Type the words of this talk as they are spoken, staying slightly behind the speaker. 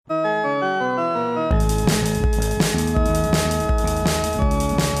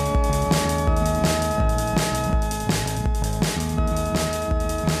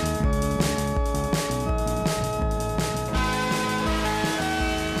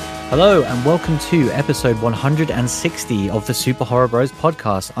Hello and welcome to episode 160 of the Super Horror Bros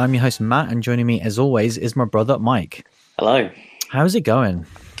podcast. I'm your host Matt, and joining me as always is my brother Mike. Hello. How's it going?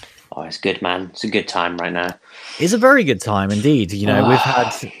 Oh, it's good, man. It's a good time right now. It's a very good time indeed. You know,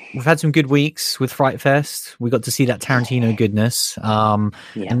 we've had some good weeks with Fright Fest. We got to see that Tarantino goodness, and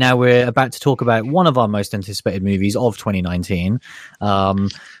now we're about to talk about one of our most anticipated movies of 2019,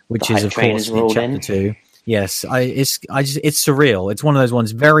 which is of course Chapter 2. Yes, it's surreal. It's one of those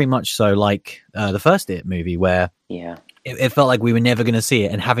ones, very much so like the first It movie, where it felt like we were never going to see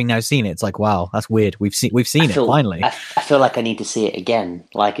it, and having now seen it, it's like, wow, that's weird. We've seen it finally. I feel like I need to see it again.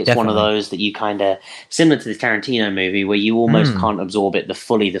 Like it's Definitely. One of those that you kind of similar to the Tarantino movie, where you almost can't absorb it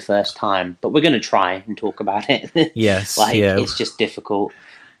fully the first time. But we're going to try and talk about it. Yes, it's just difficult.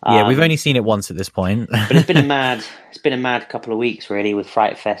 Yeah, we've only seen it once at this point, but it's been a mad couple of weeks really with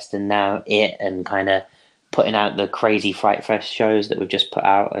Fright Fest and now It, and kind of putting out the crazy Fright Fest shows that we've just put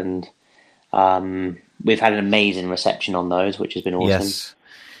out, and we've had an amazing reception on those, which has been awesome. Yes.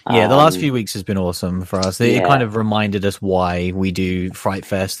 Yeah, the last few weeks has been awesome for us. It kind of reminded us why we do Fright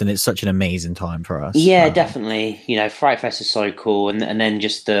Fest, and it's such an amazing time for us. Yeah, definitely. You know, Fright Fest is so cool, and then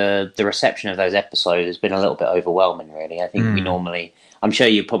just the reception of those episodes has been a little bit overwhelming, really. I think I'm sure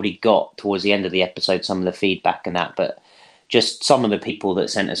you probably got towards the end of the episode some of the feedback and that, but just some of the people that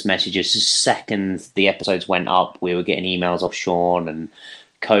sent us messages, the second the episodes went up, we were getting emails off Sean and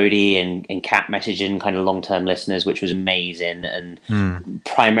Cody and Kat messaging kind of long-term listeners, which was amazing. And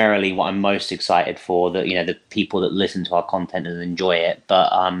primarily what I'm most excited for, that, you know, the people that listen to our content and enjoy it.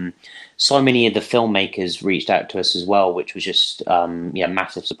 But so many of the filmmakers reached out to us as well, which was just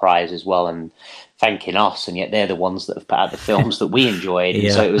massive surprise as well, and thanking us, and yet they're the ones that have put out the films that we enjoyed.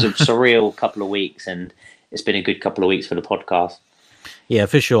 And so it was a surreal couple of weeks, and it's been a good couple of weeks for the podcast. Yeah,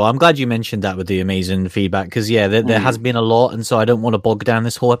 for sure. I'm glad you mentioned that with the amazing feedback, because there has been a lot, and so I don't want to bog down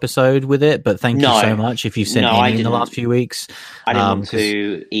this whole episode with it, but thank you so much if you've sent any in the last few weeks. I didn't want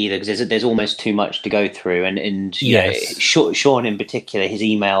to either, because there's almost too much to go through, and you know, Sean in particular, his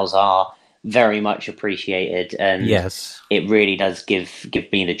emails are very much appreciated, and it really does give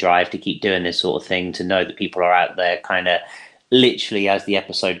me the drive to keep doing this sort of thing, to know that people are out there kind of literally as the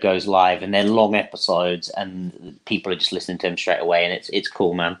episode goes live, and they're long episodes and people are just listening to them straight away, and it's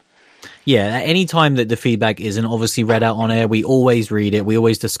cool, man. Yeah, any time that the feedback isn't obviously read out on air, we always read it. We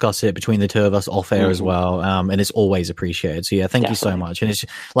always discuss it between the two of us off air as well, and it's always appreciated. So yeah, thank you so much. And it's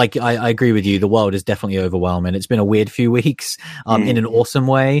like I agree with you. The world is definitely overwhelming. It's been a weird few weeks, in an awesome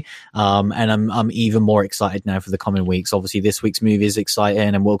way, and I'm even more excited now for the coming weeks. Obviously, this week's movie is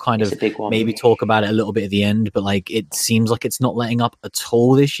exciting, and we'll kind of maybe talk about it a little bit at the end. But like, it seems like it's not letting up at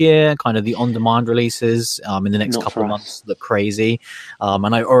all this year. Kind of the on-demand releases in the next couple of months look crazy,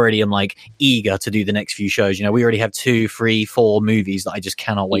 and I already am like eager to do the next few shows. You know, we already have 2, 3, 4 movies that I just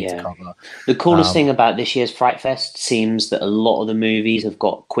cannot wait to cover. The coolest thing about this year's Fright Fest seems that a lot of the movies have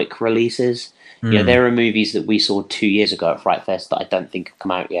got quick releases. You know, there are movies that we saw 2 years ago at Fright Fest that I don't think have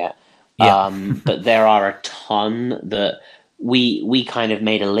come out yet. But there are a ton that we kind of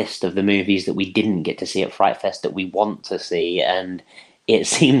made a list of the movies that we didn't get to see at Fright Fest that we want to see, and it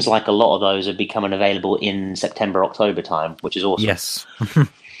seems like a lot of those are becoming available in September, October time, which is awesome. Yes.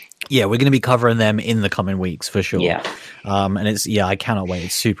 Yeah, we're going to be covering them in the coming weeks for sure. Yeah. And I cannot wait.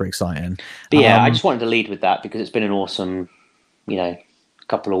 It's super exciting. But yeah, I just wanted to lead with that because it's been an awesome,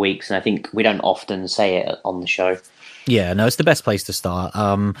 couple of weeks. And I think we don't often say it on the show. Yeah, no, it's the best place to start.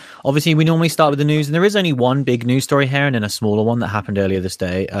 Obviously, we normally start with the news, and there is only one big news story here, and then a smaller one that happened earlier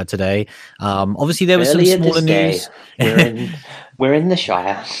today. Obviously, there was some smaller news. We're in the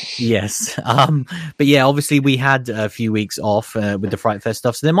Shire. Yes, but yeah, obviously, we had a few weeks off with the Fright Fest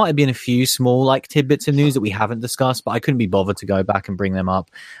stuff, so there might have been a few small like tidbits of news that we haven't discussed, but I couldn't be bothered to go back and bring them up.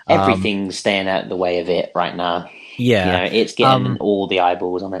 Everything's staying out of the way of it right now. Yeah, it's getting all the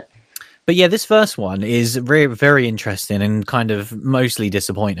eyeballs on it. But yeah, this first one is very, very interesting and kind of mostly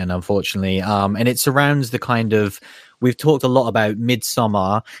disappointing, unfortunately. And it surrounds the kind of, we've talked a lot about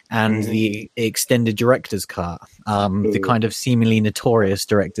Midsommar and the extended director's cut, the kind of seemingly notorious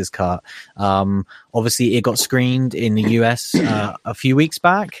director's cut. Obviously, it got screened in the US a few weeks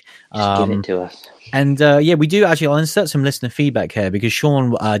back. Just give it to us. And we do actually, I'll insert some listener feedback here because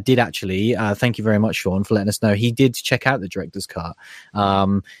Sean did actually, thank you very much, Sean, for letting us know. He did check out the director's cut.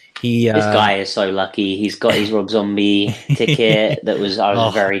 This guy is so lucky. He's got his Rob Zombie ticket I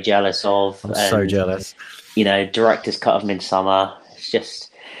was very jealous of. I'm so jealous. Director's cut of Midsommar. It's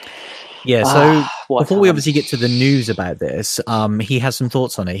just... Yeah, so Before we obviously get to the news about this, he has some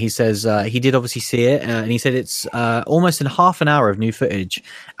thoughts on it. He says he did obviously see it, and he said it's almost in half an hour of new footage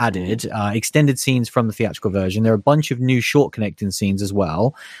added, extended scenes from the theatrical version. There are a bunch of new short connecting scenes as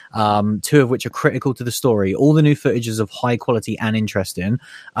well, two of which are critical to the story. All the new footage is of high quality and interesting.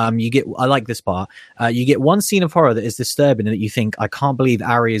 I like this part. You get one scene of horror that is disturbing and that you think, I can't believe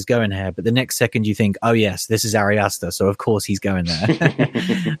Ari is going here, but the next second you think, oh yes, this is Ari Aster, so of course he's going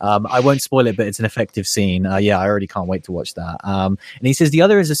there. I won't spoil it, but it's an effective scene. I already can't wait to watch that. And he says the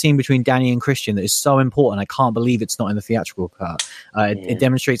other is a scene between Danny and Christian that is so important. I can't believe it's not in the theatrical cut. It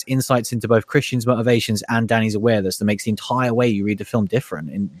demonstrates insights into both Christian's motivations and Danny's awareness that makes the entire way you read the film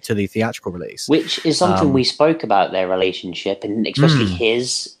different to the theatrical release. Which is something we spoke about their relationship, and especially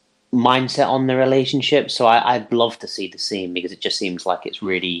his mindset on the relationship. So I'd love to see the scene, because it just seems like it's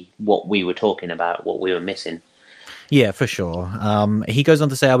really what we were talking about, what we were missing. Yeah, for sure. He goes on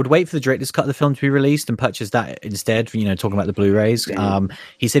to say, I would wait for the director's cut of the film to be released and purchase that instead, talking about the Blu-rays.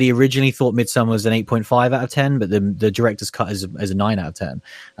 He said he originally thought Midsommar was an 8.5 out of 10, but the director's cut is a 9 out of 10,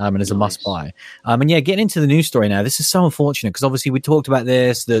 and is a must-buy. Getting into the news story now, this is so unfortunate, because obviously we talked about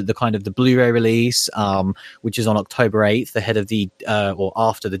this, the kind of the Blu-ray release, which is on October 8th, ahead of or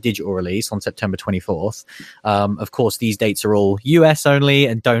after the digital release on September 24th. Of course, these dates are all US only,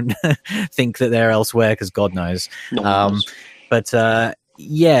 and don't think that they're elsewhere, because God knows. And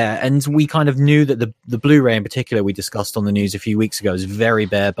we kind of knew that the Blu-ray in particular we discussed on the news a few weeks ago is very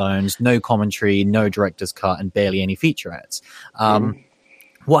bare bones, no commentary, no director's cut, and barely any featurettes.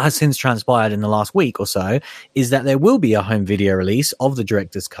 What has since transpired in the last week or so is that there will be a home video release of the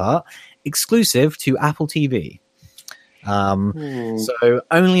director's cut exclusive to Apple TV. So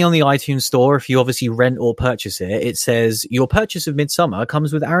only on the iTunes store, if you obviously rent or purchase it, it says your purchase of Midsommar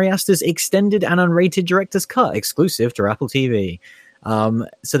comes with Ari Aster's extended and unrated director's cut exclusive to Apple TV.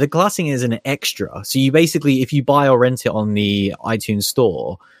 So the glassing is an extra. So you basically, if you buy or rent it on the iTunes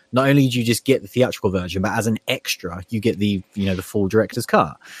store, not only do you just get the theatrical version, but as an extra, you get the full director's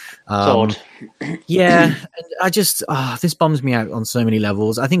cut. Yeah, and I just this bums me out on so many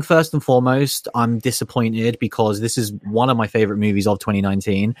levels. I think first and foremost, I'm disappointed because this is one of my favorite movies of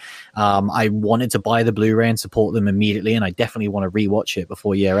 2019. I wanted to buy the Blu-ray and support them immediately, and I definitely want to rewatch it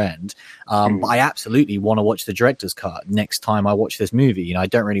before year end. But I absolutely want to watch the director's cut next time I watch this movie. I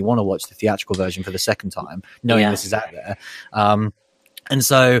don't really want to watch the theatrical version for the second time, knowing this is out there. And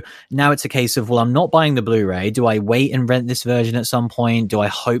so now it's a case of, well, I'm not buying the Blu-ray. Do I wait and rent this version at some point? Do I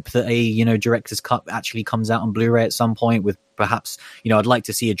hope that a, director's cut actually comes out on Blu-ray at some point with perhaps, I'd like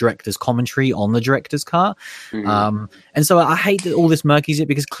to see a director's commentary on the director's cut. And so I hate that all this murkies it,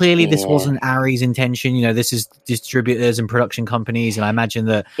 because clearly this wasn't Ari's intention. This is distributors and production companies. And I imagine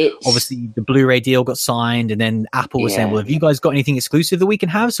that obviously the Blu-ray deal got signed, and then Apple was saying, well, have you guys got anything exclusive that we can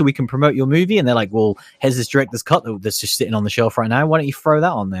have so we can promote your movie? And they're like, well, here's this director's cut that's just sitting on the shelf right now. Why don't you throw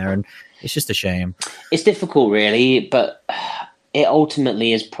that on there? And it's just a shame. It's difficult, really, but it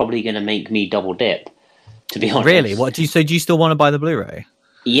ultimately is probably going to make me double dip, to be honest. Really? What do you say? Do you still want to buy the Blu-ray?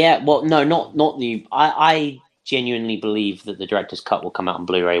 Yeah, well, no, not the. I genuinely believe that the director's cut will come out on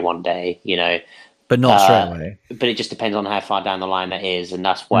Blu-ray one day. But not straight away. But it just depends on how far down the line that is, and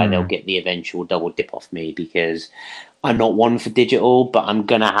that's why they'll get the eventual double dip off me, because I'm not one for digital, but I'm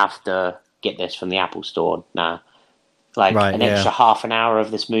gonna have to get this from the Apple Store now. Extra half an hour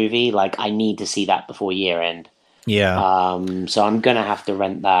of this movie, I need to see that before year end. Yeah. So I'm gonna have to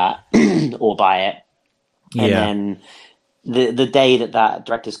rent that or buy it. And then the day that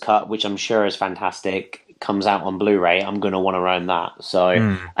director's cut, which I'm sure is fantastic, comes out on Blu-ray, I'm going to want to own that.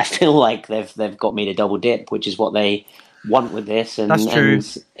 So I feel like they've got me to double dip, which is what they want with this, and that's true.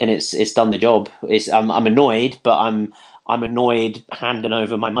 And it's done the job. I'm annoyed, but I'm annoyed handing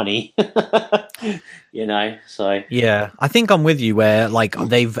over my money. So yeah, I think I'm with you where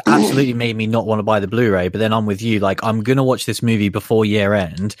they've absolutely made me not want to buy the Blu-ray, but then I'm with you, I'm gonna watch this movie before year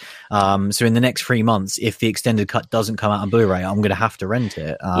end. So in the next 3 months, if the extended cut doesn't come out on Blu-ray, I'm gonna have to rent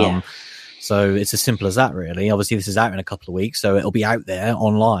it. So it's as simple as that, really. Obviously, this is out in a couple of weeks, so it'll be out there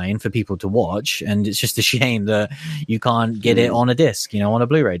online for people to watch. And it's just a shame that you can't get it on a disc, on a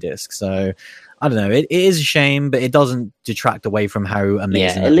Blu-ray disc. So I don't know. It is a shame, but it doesn't detract away from how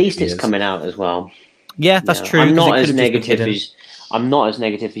amazing. Yeah, at least it's coming out as well. Yeah, that's true. I'm not as negative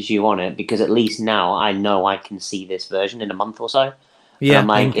as you on it, because at least now I know I can see this version in a month or so. Yeah,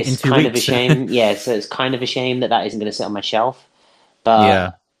 it's kind of a shame. Yeah, so it's kind of a shame that isn't going to sit on my shelf.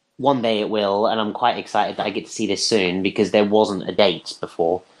 But one day it will, and I'm quite excited that I get to see this soon, because there wasn't a date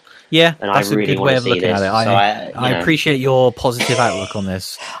before. Yeah, and that's I really a good want way to of see looking this. at it. I appreciate your positive outlook on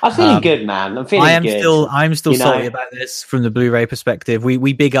this. I'm feeling good, man. I'm feeling good. I'm still salty about this from the Blu-ray perspective.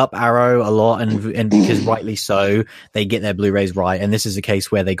 We big up Arrow a lot, and because rightly so, they get their Blu-rays right, and this is a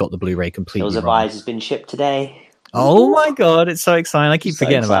case where they got the Blu-ray completely Hills of wrong. Eyes has been shipped today. Oh my god, it's so exciting! I keep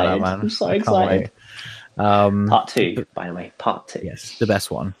forgetting about that, man. I'm so excited. Part 2, by the way, Part 2. Yes, the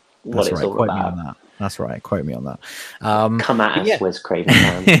best one. What it's all Quote about. me on that. That's right. Quote me on that. Come at us, Wes Craven.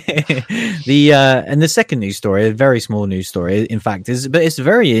 And the second news story, a very small news story, in fact, but it's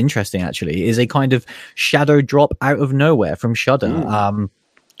very interesting actually, is a kind of shadow drop out of nowhere from Shudder.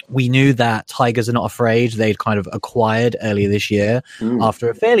 We knew that Tigers Are Not Afraid they'd kind of acquired earlier this year after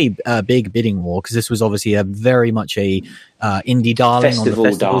a fairly big bidding war, because this was obviously a very much a indie darling on the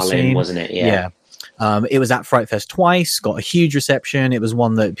festival darling scene, wasn't it? Yeah. It was at Fright Fest twice, got a huge reception. It was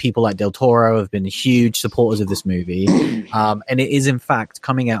one that people like Del Toro have been huge supporters of this movie. And it is, in fact,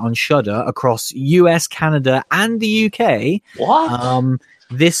 coming out on Shudder across US, Canada, and the UK. What?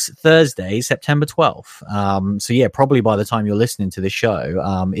 This Thursday, September 12th. So, yeah, probably by the time you're listening to this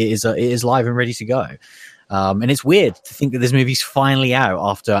show, it is live and ready to go. And it's weird to think that this movie's finally out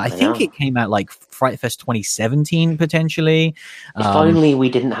after, I think it came out like Fright Fest 2017, potentially. If only we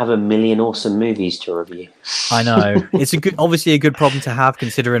didn't have a million awesome movies to review. I know. It's obviously a good problem to have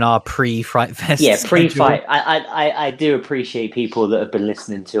considering our pre-Fright Fest. Yeah, pre-fight. I do appreciate people that have been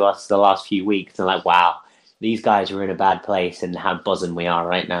listening to us the last few weeks and like, wow, these guys are in a bad place and how buzzing we are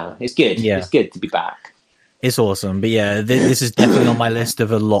right now. It's good. Yeah. It's good to be back. It's awesome. But yeah, this is definitely on my list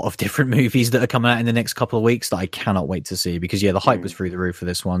of a lot of different movies that are coming out in the next couple of weeks that I cannot wait to see, because the hype was through the roof for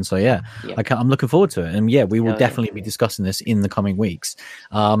this one. So I'm looking forward to it. And we will definitely be discussing this in the coming weeks.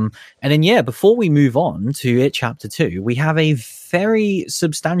 And then before we move on to It Chapter 2, we have a very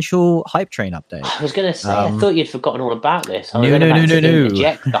substantial hype train update. I was going to say, I thought you'd forgotten all about this. No.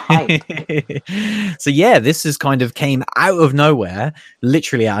 Inject the hype. So this is kind of came out of nowhere,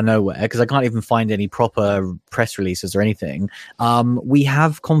 literally out of nowhere, because I can't even find any proper press releases or anything. We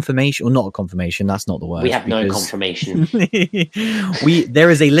have confirmation, or not confirmation, that's not the word. We have no confirmation. There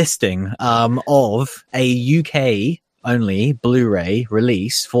is a listing of a UK only Blu-ray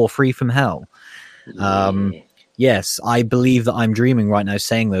release for Free From Hell. Yes, I believe that I'm dreaming right now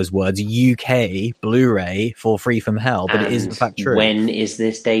saying those words, UK Blu-ray for Free From Hell, but it is in fact true. When is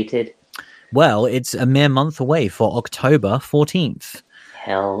this dated? Well, it's a mere month away for October 14th.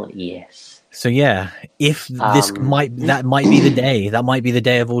 Hell yes. So if that might be the day. That might be the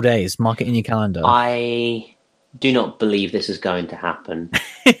day of all days. Mark it in your calendar. I do not believe this is going to happen.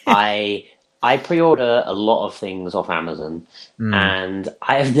 I pre-order a lot of things off Amazon, and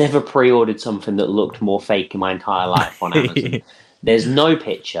I have never pre-ordered something that looked more fake in my entire life on Amazon. There's no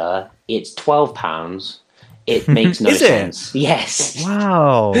picture. It's £12. It makes no sense. Yes.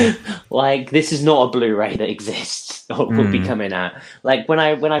 Wow. Like, this is not a Blu-ray that exists or will be coming out. Like, when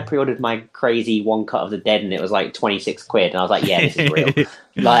I pre-ordered my crazy One Cut of the Dead and it was like 26 quid, and I was like, yeah, this is real.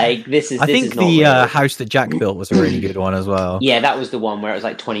 Like, this is I think the house that Jack built was a really good one as well. Yeah, that was the one where it was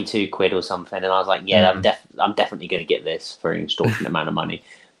like 22 quid or something, and I was like, yeah, I'm definitely going to get this for an extortionate amount of money.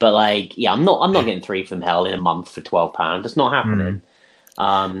 But like, I'm not getting Free From Hell in a month for £12. It's not happening.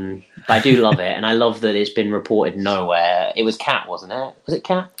 But I do love it, and I love that it's been reported nowhere. It was Cat, wasn't it? Was it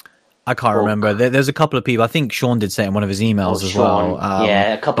Cat? I can't remember. There's a couple of people. I think Sean did say it in one of his emails as well.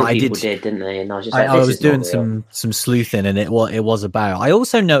 A couple of people did, didn't they? And I was just like, I was doing some sleuthing, and it was about. I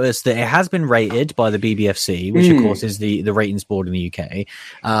also noticed that it has been rated by the BBFC, which of course is the ratings board in the UK.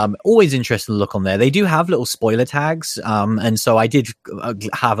 Always interesting to look on there. They do have little spoiler tags, and so I did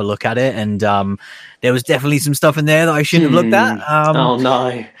have a look at it, and there was definitely some stuff in there that I shouldn't have looked at. Oh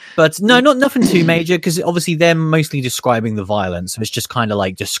no! But no, nothing too major, because obviously they're mostly describing the violence, so it's just kind of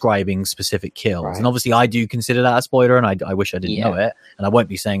like describing specific kills. Right. And obviously I do consider that a spoiler, and I wish I didn't know it, and I won't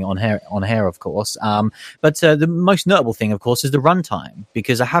be saying it on hair, of course. But the most notable thing, of course, is the runtime,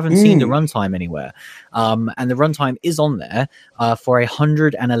 because I haven't seen the runtime anywhere, and the runtime is on there for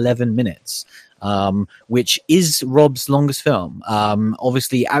 111 minutes. Which is Rob's longest film.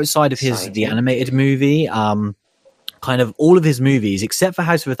 Obviously, outside of the animated movie, kind of all of his movies, except for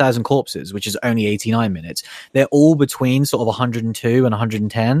House of a Thousand Corpses, which is only 89 minutes, they're all between sort of 102 and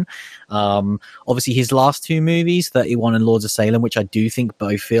 110. Obviously, his last two movies, 31 and Lords of Salem, which I do think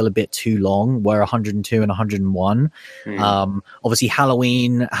both feel a bit too long, were 102 and 101. Obviously,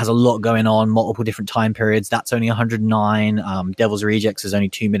 Halloween has a lot going on, multiple different time periods. That's only 109. Devil's Rejects is only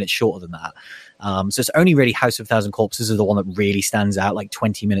 2 minutes shorter than that. So it's only really House of a Thousand Corpses is the one that really stands out, like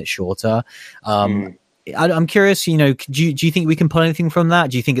 20 minutes shorter. I'm curious, you know, do you think we can pull anything from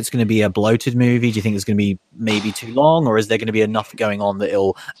that? Do you think it's going to be a bloated movie? Do you think it's going to be maybe too long, or is there going to be enough going on that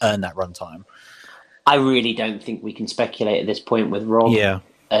it'll earn that runtime? I really don't think we can speculate at this point with Rob. Yeah.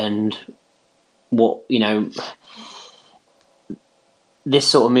 And what, you know, this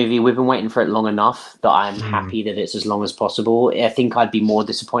sort of movie, we've been waiting for it long enough that I'm happy that it's as long as possible. I think I'd be more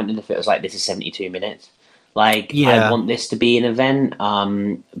disappointed if it was like, this is 72 minutes. Like, I want this to be an event.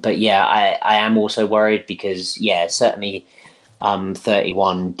 But yeah, I am also worried because, yeah, certainly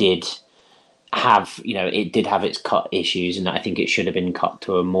 31 did have, you know, it did have its cut issues, and I think it should have been cut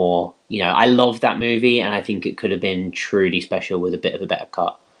to a more, you know, I love that movie, and I think it could have been truly special with a bit of a better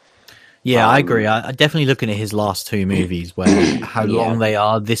cut. Yeah, I agree. I definitely looking at his last two movies, where how long they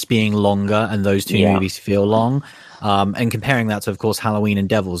are, this being longer, and those two movies feel long. And comparing that to, of course, Halloween and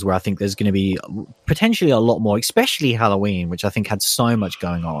Devils, where I think there's going to be potentially a lot more, especially Halloween, which I think had so much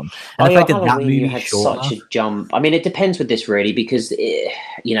going on. And the fact that that movie had such a jump. I mean, it depends with this really, because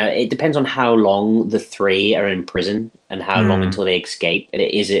it depends on how long the three are in prison and how long until they escape.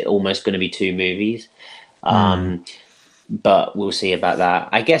 Is it almost going to be two movies? But we'll see about that.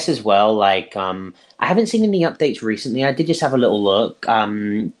 I guess as well, like, I haven't seen any updates recently. I did just have a little look.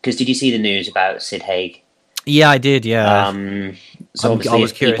 Because did you see the news about Sid Haig? Yeah, I did, yeah. So I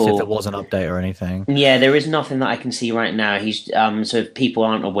was curious if there was an update or anything. Yeah, there is nothing that I can see right now. He's so if people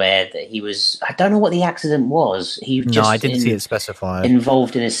aren't aware that he was, I don't know what the accident was. I didn't see it specified.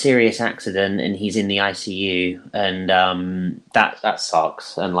 Involved in a serious accident, and he's in the ICU, and that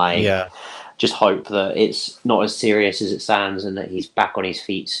sucks. And like, just hope that it's not as serious as it sounds, and that he's back on his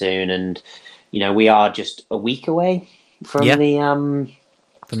feet soon. And you know, we are just a week away from the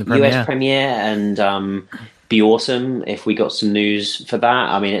US premiere, and be awesome if we got some news for that.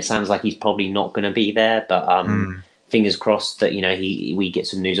 I mean, it sounds like he's probably not going to be there, but fingers crossed that, you know, we get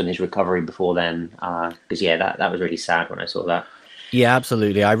some news on his recovery before then. Because that was really sad when I saw that. Yeah,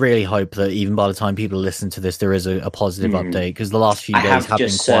 absolutely. I really hope that even by the time people listen to this, there is a positive update, because the last few days have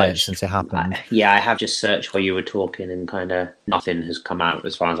been quiet since it happened. I have just searched while you were talking, and kind of nothing has come out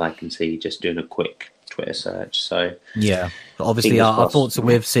as far as I can see. Just doing a quick Twitter search. So yeah, obviously our thoughts are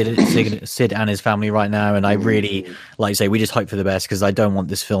with Sid and his family right now, and I really, like I say, we just hope for the best, because I don't want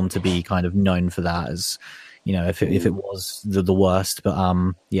this film to be kind of known for that, as you know, if it was the worst. But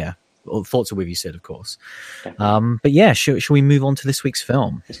thoughts are with you, Sid, of course. But yeah, should we move on to this week's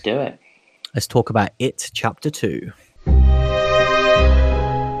film? Let's do it. Let's talk about It Chapter 2.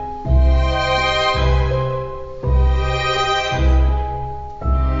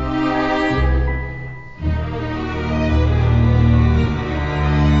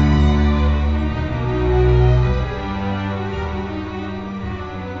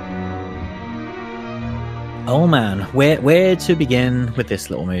 Oh man, where to begin with this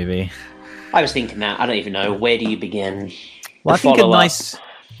little movie? I was thinking that. I don't even know. Where do you begin? Well, I think I was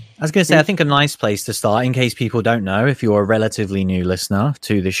going to say, I think a nice place to start, in case people don't know, if you're a relatively new listener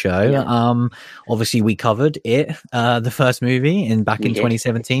to the show. Obviously, we covered It, the first movie, back in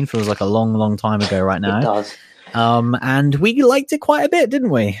 2017. Feels like a long, long time ago right now. It does. And we liked it quite a bit, didn't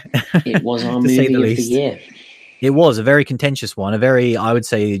we? It was our movie of the year. It was a very contentious one, I would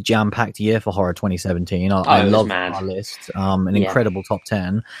say, jam-packed year for horror 2017. I love our list, an incredible top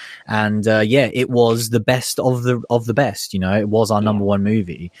 10, and it was the best of the best. You know, it was our number one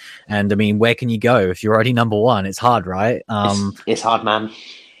movie, and I mean, where can you go if you're already number one? It's hard, right? It's hard, man.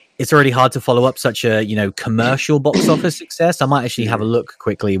 It's already hard to follow up such a commercial box office success. I might actually have a look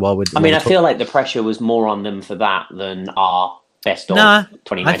quickly while we're. I feel like the pressure was more on them for that than our best of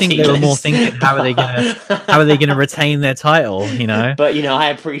 2019. I think they were more thinking, how are they gonna retain their title, you know? But I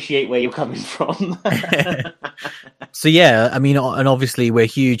appreciate where you're coming from. So yeah, I mean, and obviously we're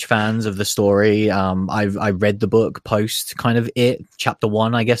huge fans of the story. I read the book post kind of It Chapter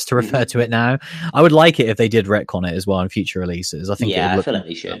 1, I guess, to refer to it now. I would like it if they did retcon it as well in future releases. I think I feel like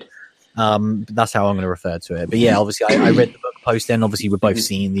they should. That's how I'm going to refer to it. But yeah, obviously I read the book post then. Obviously we've both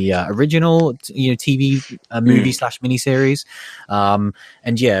seen the original TV movie / miniseries,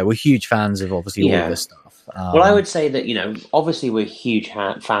 and yeah, we're huge fans of obviously all of this stuff. Well, I would say that obviously we're huge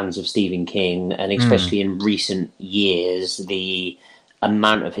fans of Stephen King, and especially in recent years, the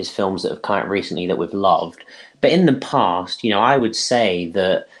amount of his films that have come out recently that we've loved. But in the past, I would say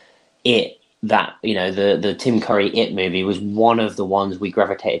that the Tim Curry It movie was one of the ones we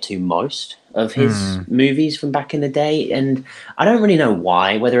gravitated to most of his movies from back in the day. And I don't really know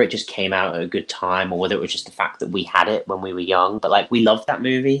why, whether it just came out at a good time or whether it was just the fact that we had it when we were young, but we loved that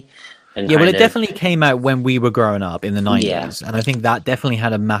movie. Yeah, well, it definitely came out when we were growing up in the 90s. And I think that definitely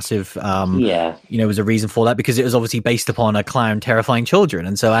had a massive, was a reason for that, because it was obviously based upon a clown terrifying children.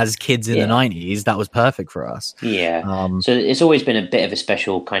 And so as kids in the 90s, that was perfect for us. Yeah. So it's always been a bit of a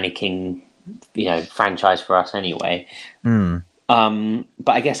special kind of King, franchise for us anyway. But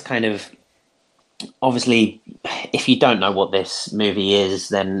I guess kind of, obviously, if you don't know what this movie is,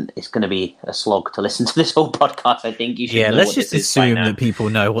 then it's going to be a slog to listen to this whole podcast. I think you should. Yeah, let's just assume that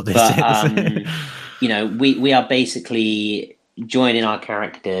people know what this is. We are basically joining our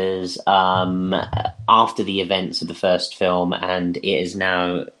characters after the events of the first film, and it is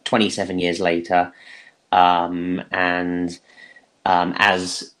now 27 years later.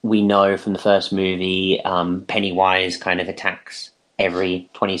 As we know from the first movie, Pennywise kind of attacks every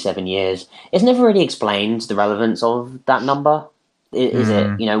 27 years. It's never really explained the relevance of that number. Is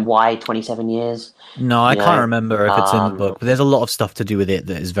it, why 27 years? No, I can't remember if it's in the book, but there's a lot of stuff to do with it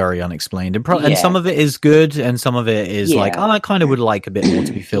that is very unexplained. And some of it is good, and some of it is I kind of would like a bit more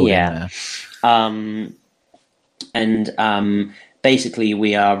to be filled in there. Basically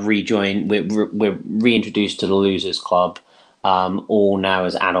we are we're reintroduced to the Losers Club, all now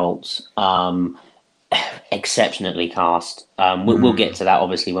as adults, exceptionally cast. We'll get to that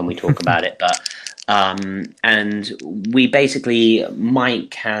obviously when we talk about it, but and we basically,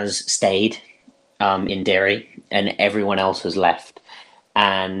 Mike has stayed in Derry and everyone else has left,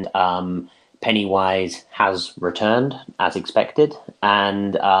 and Pennywise has returned as expected,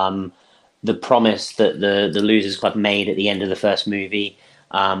 and the promise that the Losers Club made at the end of the first movie,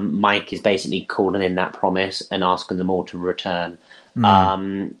 Mike is basically calling in that promise and asking them all to return.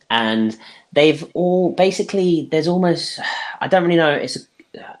 And they've all basically, there's almost, I don't really know, it's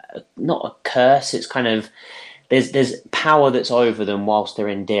not a curse, it's kind of, there's power that's over them whilst they're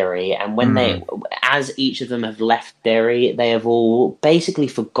in Derry, and when as each of them have left Derry, they have all basically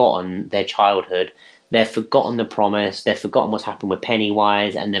forgotten their childhood, they've forgotten the promise, they've forgotten what's happened with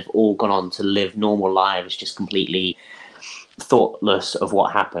Pennywise, and they've all gone on to live normal lives, just completely thoughtless of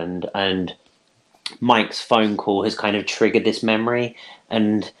what happened. And Mike's phone call has kind of triggered this memory,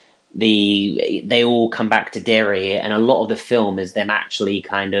 and they all come back to Derry, and a lot of the film is them actually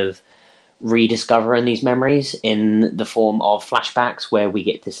kind of rediscovering these memories in the form of flashbacks, where we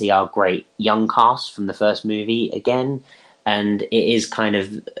get to see our great young cast from the first movie again. And it is kind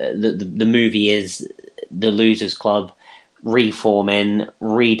of the movie is the Losers Club reforming,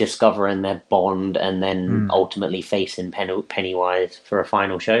 rediscovering their bond, and then ultimately facing Pennywise for a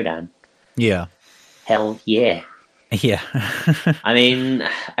final showdown. Yeah. Hell yeah. Yeah. I mean,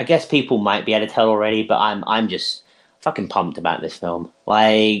 I guess people might be able to tell already, but I'm just fucking pumped about this film.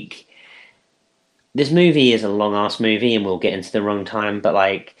 Like, this movie is a long-ass movie, and we'll get into the wrong time, but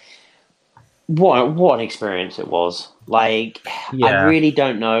like, what an experience it was. Like, I really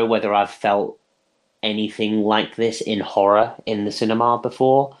don't know whether I've felt anything like this in horror in the cinema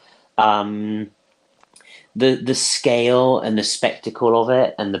before. The scale and the spectacle of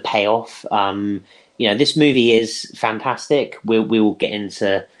it and the payoff. This movie is fantastic. We will get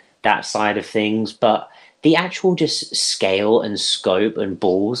into that side of things, but the actual just scale and scope and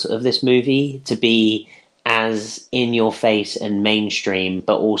balls of this movie to be as in your face and mainstream,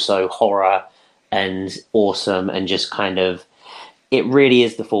 but also horror and awesome, and just kind of, it really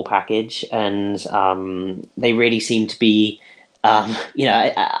is the full package. And they really seem to be,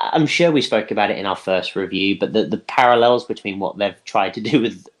 I'm sure we spoke about it in our first review, but the parallels between what they've tried to do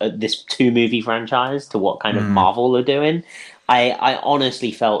with this 2-movie franchise to what kind of Marvel are doing, I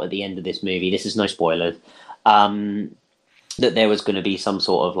honestly felt at the end of this movie, this is no spoilers, that there was going to be some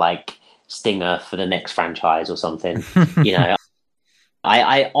sort of like stinger for the next franchise or something.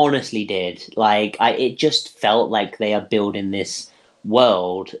 I honestly did. Like, it just felt like they are building this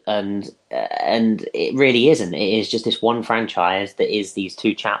world, and it really isn't. It is just this one franchise that is these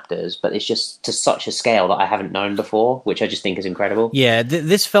 2 chapters, but it's just to such a scale that I haven't known before, which I just think is incredible. Yeah,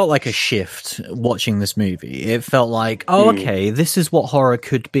 this felt like a shift watching this movie. It felt like, okay, this is what horror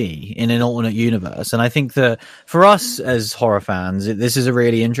could be in an alternate universe. And I think that for us as horror fans, this is a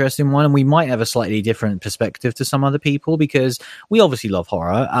really interesting one, and we might have a slightly different perspective to some other people, because we obviously love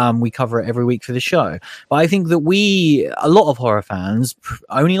horror. We cover it every week for the show. But I think that a lot of horror fans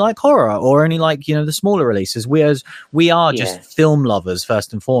only like horror, or only like, you know, the smaller releases. We are just film lovers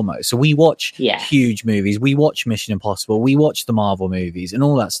first and foremost. So we watch huge movies. We watch Mission Impossible. We watch the Marvel movies and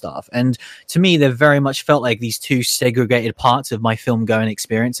all that stuff. And to me, they've very much felt like these two segregated parts of my film going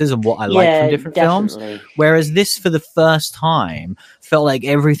experiences and what I like from different films. Whereas this, for the first time, felt like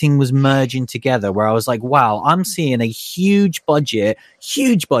everything was merging together, where I was like, wow, I'm seeing a huge budget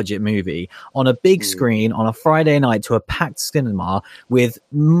movie on a big screen on a Friday night to a packed cinema with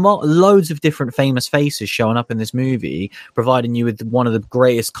loads of different famous faces showing up in this movie, providing you with one of the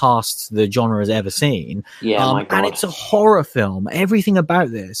greatest casts the genre has ever seen. My God. And it's a horror film. Everything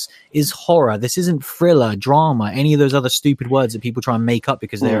about this is horror. This isn't thriller, drama, any of those other stupid words that people try and make up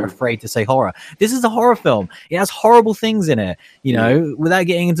because they're afraid to say horror. This is a horror film. It has horrible things in it, you know, without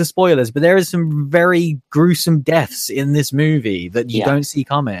getting into spoilers, but there is some very gruesome deaths in this movie that you don't see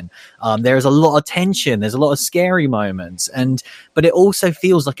coming. There's a lot of tension. There's a lot of scary moments, but it also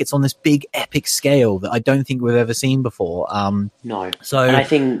feels like it's on this big epic scale that I don't think we've ever seen before. No. So, and I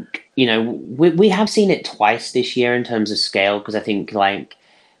think, you know, we have seen it twice this year in terms of scale, because I think like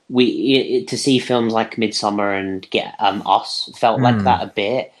to see films like Midsummer and Get Us felt like that a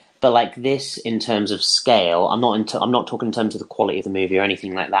bit. But like this, in terms of scale, I'm not talking in terms of the quality of the movie or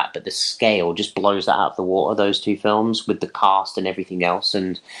anything like that, but the scale just blows that out of the water, those two films, with the cast and everything else.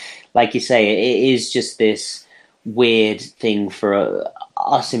 And like you say, it is just this weird thing for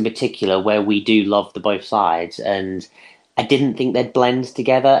us in particular, where we do love the both sides. And I didn't think they'd blend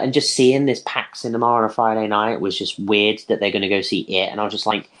together. And just seeing this packed cinema on a Friday night was just weird, that they're going to go see it. And I was just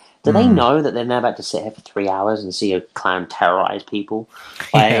like, do they know that they're now about to sit here for 3 hours and see a clown terrorize people?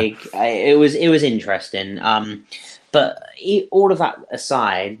 Like, it was interesting. But all of that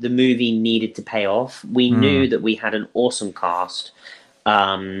aside, the movie needed to pay off. We knew that we had an awesome cast.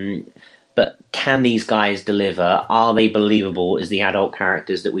 But can these guys deliver? Are they believable as the adult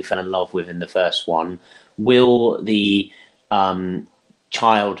characters that we fell in love with in the first one? Will the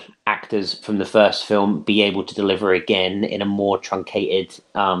child actors from the first film be able to deliver again in a more truncated,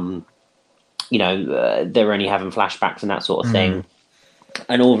 you know, they're only having flashbacks and that sort of thing,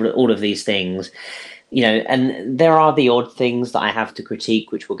 and all of these things, you know, and there are the odd things that I have to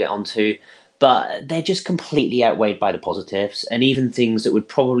critique, which we'll get onto, but they're just completely outweighed by the positives. And even things that would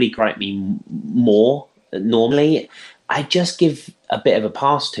probably gripe me more normally, I just give a bit of a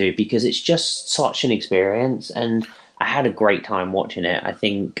pass to, because it's just such an experience, and I had a great time watching it. I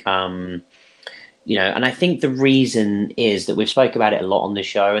think, you know, and I think the reason is that we've spoke about it a lot on the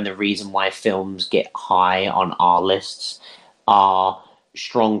show, and the reason why films get high on our lists are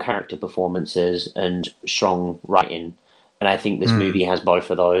strong character performances and strong writing. And I think this movie has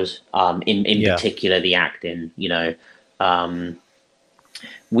both of those. In particular, the acting. You know,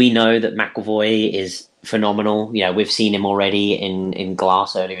 we know that McAvoy is phenomenal. You know, we've seen him already in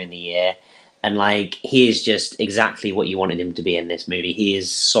Glass earlier in the year. And, like, he is just exactly what you wanted him to be in this movie. He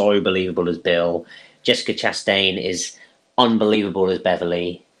is so believable as Bill. Jessica Chastain is unbelievable as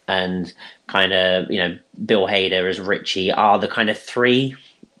Beverly. And kind of, you know, Bill Hader as Richie are the kind of three,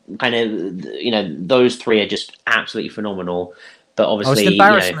 kind of, you know, those three are just absolutely phenomenal. But obviously, it's the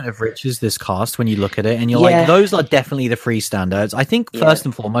embarrassment of riches, this cast, when you look at it, and you're like, those are definitely the three standouts. I think first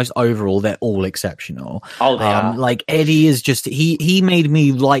and foremost, overall, they're all exceptional. Oh, they are. Like, Eddie is just, he made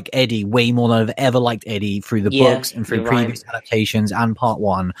me like Eddie way more than I've ever liked Eddie through the books and through previous adaptations and part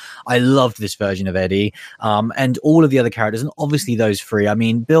one. I loved this version of Eddie, and all of the other characters, and obviously those three. I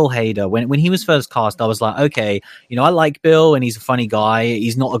mean, Bill Hader, when he was first cast, I was like, okay, you know, I like Bill, and he's a funny guy.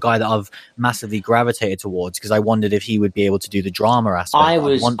 He's not a guy that I've massively gravitated towards, because I wondered if he would be able to do the drama aspect. I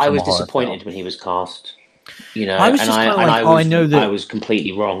was disappointed when he was cast. You know, I was just I was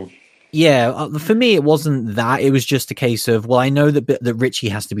completely wrong. Yeah, for me, it wasn't that. It was just a case of, well, I know that Richie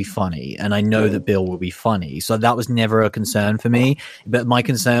has to be funny, and I know that Bill will be funny. So that was never a concern for me. But my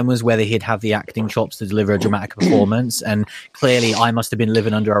concern was whether he'd have the acting chops to deliver a dramatic performance. And clearly, I must have been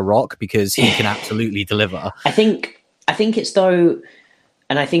living under a rock, because he can absolutely deliver. I think it's though,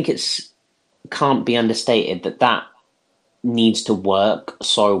 and I think it's can't be understated that needs to work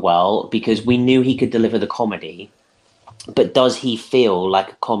so well, because we knew he could deliver the comedy, but does he feel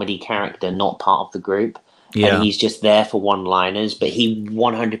like a comedy character, not part of the group? And he's just there for one-liners, but he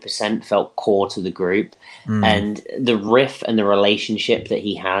 100% felt core to the group. And the riff and the relationship that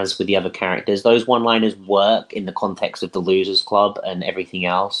he has with the other characters, those one-liners work in the context of the Losers Club and everything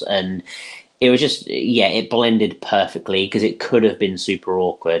else. And it was just, it blended perfectly, because it could have been super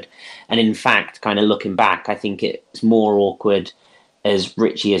awkward. And in fact, kind of looking back, I think it's more awkward as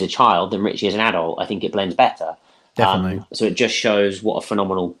Richie as a child than Richie as an adult. I think it blends better. Definitely. So it just shows what a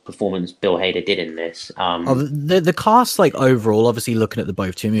phenomenal performance Bill Hader did in this. Oh, the cast, like overall, obviously looking at the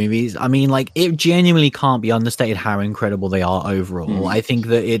both two movies, I mean, like it genuinely can't be understated how incredible they are overall. I think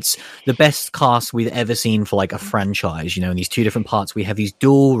that it's the best cast we've ever seen for like a franchise. You know, in these two different parts, we have these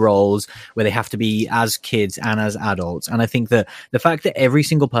dual roles where they have to be as kids and as adults. And I think that the fact that every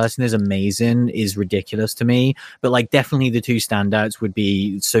single person is amazing is ridiculous to me. But like, definitely the two standouts would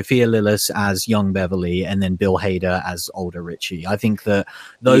be Sophia Lillis as young Beverly and then Bill Hader as older Richie. I think that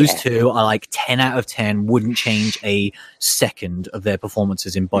those two are like 10 out of 10, wouldn't change a second of their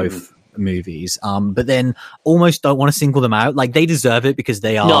performances in both movies. But then almost don't want to single them out. Like, they deserve it because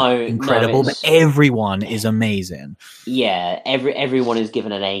they are incredible, but everyone is amazing. Yeah, everyone is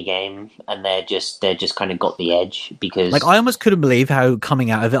given an A game, and they're just kind of got the edge, because like, I almost couldn't believe how coming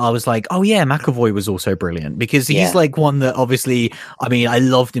out of it I was like, oh yeah, McAvoy was also brilliant, because he's like one that obviously, I mean, I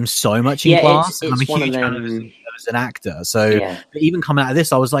loved him so much in class. I'm a huge fan of him as an actor, so even coming out of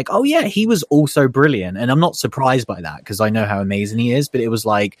this I was like, oh yeah, he was also brilliant, and I'm not surprised by that because I know how amazing he is, but it was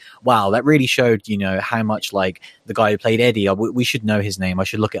like, wow, that really showed, you know, how much like the guy who played Eddie, we should know his name, I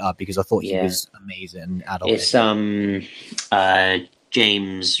should look it up because I thought he was amazing. It's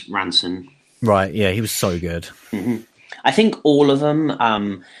James Ranson, right? Yeah, he was so good. I think all of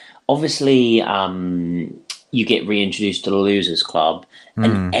them, obviously you get reintroduced to the Losers Club,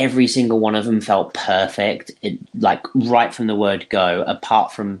 and every single one of them felt perfect, like right from the word go,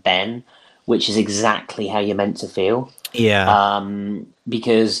 apart from Ben, which is exactly how you're meant to feel. Yeah.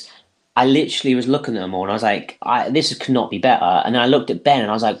 Because I literally was looking at them all and I was like, this could not be better. And then I looked at Ben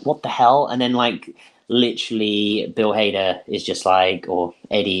and I was like, what the hell? And then like literally Bill Hader is just like, or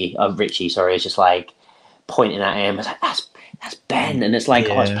Richie, sorry, is just like pointing at him. I was like, that's Ben. And it's like,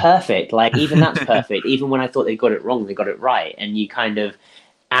 oh, it's perfect. Like, even that's perfect. Even when I thought they got it wrong, they got it right. And you kind of,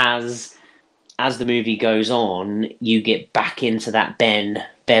 as the movie goes on, you get back into that Ben,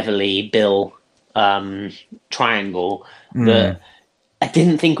 Beverly, Bill triangle that I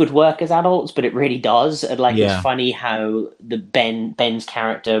didn't think would work as adults, but it really does. And like, it's funny how the Ben's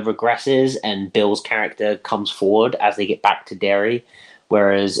character regresses and Bill's character comes forward as they get back to Derry,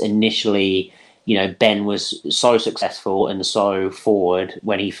 whereas initially, you know, Ben was so successful and so forward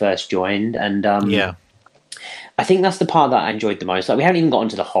when he first joined, and I think that's the part that I enjoyed the most. Like, we haven't even gotten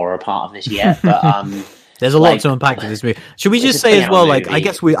to the horror part of this yet, but there's a lot to unpack to this movie. Should we just say as well, like, I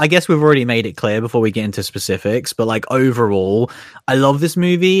guess we've already made it clear before we get into specifics, but like, overall, I love this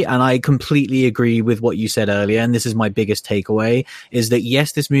movie, and I completely agree with what you said earlier, and this is my biggest takeaway, is that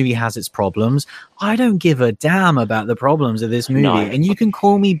yes, this movie has its problems. I don't give a damn about the problems of this movie. No. And you can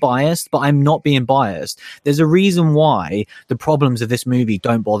call me biased, but I'm not being biased. There's a reason why the problems of this movie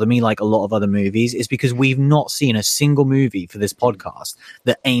don't bother me like a lot of other movies, is because we've not seen a single movie for this podcast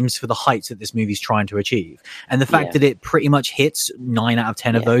that aims for the heights that this movie's trying to achieve. And the fact that it pretty much hits 9 out of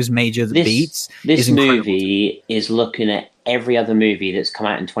 10 of those major beats. This movie is looking at every other movie that's come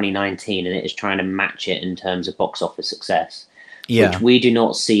out in 2019, and it is trying to match it in terms of box office success. Yeah. Which we do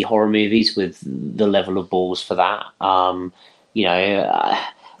not see horror movies with the level of balls for that. You know,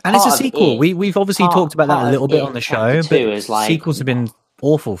 and it's a sequel. We've obviously talked about that a little bit on the show, but like, sequels have been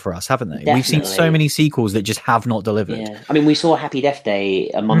awful for us, haven't they? Definitely. We've seen so many sequels that just have not delivered. Yeah. I mean, we saw Happy Death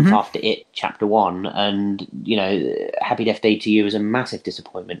Day a month after it, Chapter 1, and, you know, Happy Death Day 2 was a massive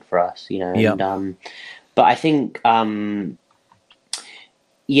disappointment for us, you know. And, but I think, the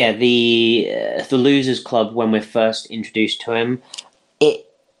Losers Club, when we're first introduced to him,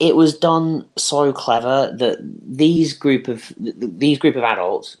 it was done so clever that these group of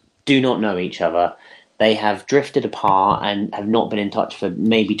adults do not know each other. They have drifted apart and have not been in touch for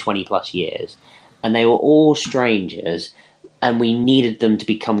maybe 20 plus years. And they were all strangers, and we needed them to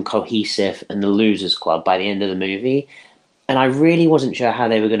become cohesive in the Losers Club by the end of the movie. And I really wasn't sure how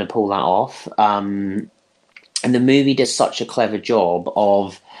they were going to pull that off. And the movie does such a clever job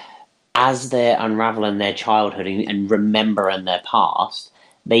of, as they're unraveling their childhood and remembering their past,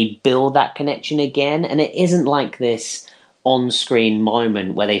 they build that connection again. And it isn't like this on-screen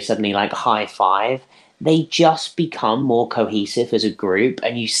moment where they suddenly like high five. They just become more cohesive as a group,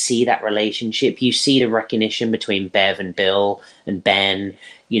 and you see that relationship. You see the recognition between Bev and Bill and Ben.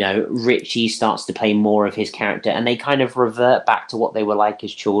 You know, Richie starts to play more of his character, and they kind of revert back to what they were like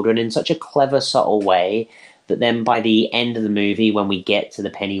as children in such a clever, subtle way that then by the end of the movie, when we get to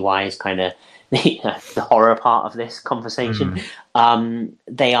the Pennywise kind of the horror part of this conversation,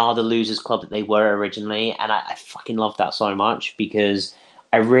 they are the Losers Club that they were originally, and I fucking love that so much, because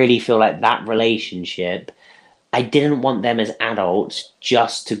I really feel like that relationship, I didn't want them as adults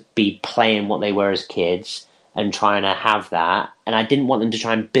just to be playing what they were as kids. and trying to have that, and I didn't want them to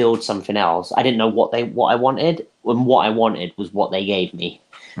try and build something else. I didn't know what I wanted, and what I wanted was what they gave me.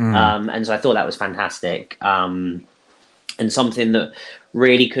 And so I thought that was fantastic, and something that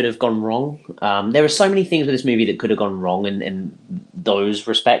really could have gone wrong. There are so many things with this movie that could have gone wrong in those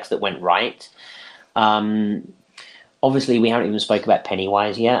respects that went right. Obviously, we haven't even spoke about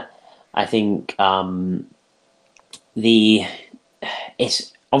Pennywise yet. I think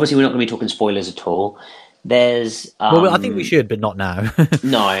it's obviously we're not going to be talking spoilers at all. There's well, I think we should, but not now.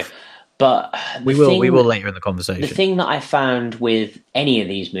 No, but we will later in the conversation. The thing that I found with any of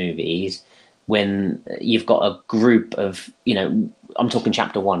these movies, when you've got a group of, I'm talking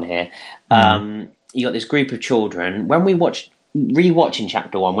chapter 1 here, you got this group of children. When we rewatching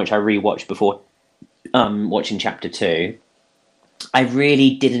chapter 1, which I rewatched before watching chapter 2, I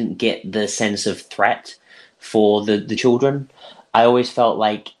really didn't get the sense of threat for the children. I always felt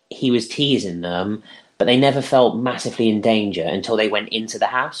like he was teasing them, but they never felt massively in danger until they went into the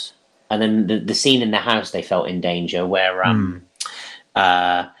house. And then the scene in the house, they felt in danger, where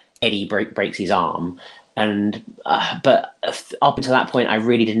Eddie breaks his arm. But up until that point, I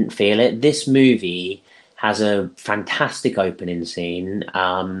really didn't feel it. This movie has a fantastic opening scene,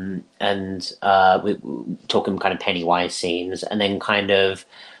 and we're talking kind of Pennywise scenes, and then kind of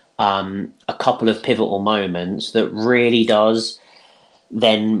a couple of pivotal moments that really does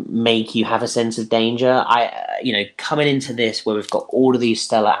then make you have a sense of danger. Coming into this where we've got all of these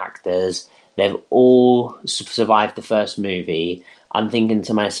stellar actors, they've all survived the first movie, I'm thinking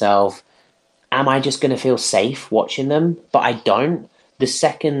to myself, am I just going to feel safe watching them? But I don't. The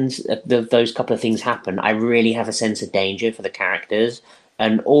second those couple of things happen, I really have a sense of danger for the characters.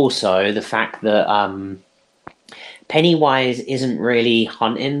 And also the fact that Pennywise isn't really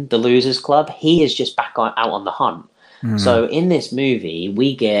hunting the Losers Club. He is just back out on the hunt. So in this movie,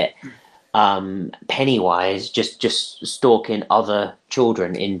 we get Pennywise just stalking other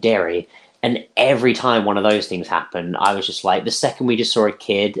children in Derry. And every time one of those things happened, I was just like, the second we just saw a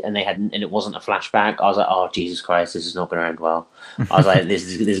kid and it wasn't a flashback, I was like, oh, Jesus Christ, this is not going to end well. I was like, this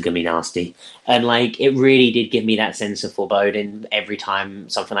is going to be nasty. And it really did give me that sense of foreboding every time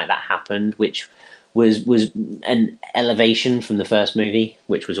something like that happened, which was an elevation from the first movie,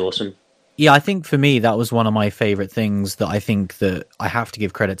 which was awesome. Yeah, I think for me, that was one of my favorite things that I think that I have to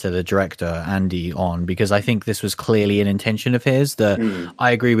give credit to the director, Andy, on, because I think this was clearly an intention of his. That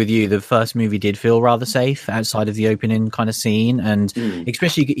I agree with you. The first movie did feel rather safe outside of the opening kind of scene. And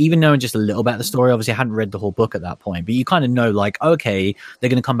especially even knowing just a little about the story, obviously I hadn't read the whole book at that point, but you kind of know okay, they're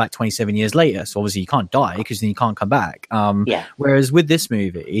going to come back 27 years later. So obviously you can't die because then you can't come back. Whereas with this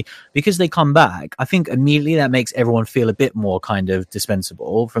movie, because they come back, I think immediately that makes everyone feel a bit more kind of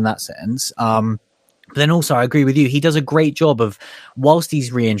dispensable from that sense. But then also, I agree with you. He does a great job of, whilst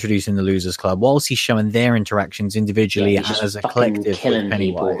he's reintroducing the Losers Club, whilst he's showing their interactions individually and as a collective with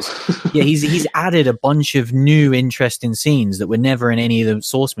Pennywise. He's added a bunch of new, interesting scenes that were never in any of the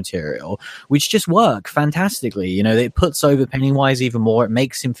source material, which just work fantastically. It puts over Pennywise even more. It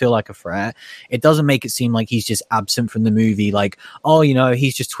makes him feel like a threat. It doesn't make it seem like he's just absent from the movie. Like,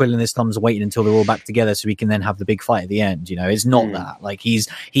 he's just twiddling his thumbs, waiting until they're all back together so we can then have the big fight at the end. It's not that. Like, he's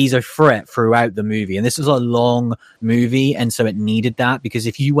a threat throughout the movie. And this was a long movie, and so it needed that, because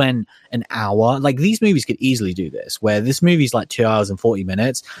if you went an hour, these movies could easily do this, where this movie's 2 hours and 40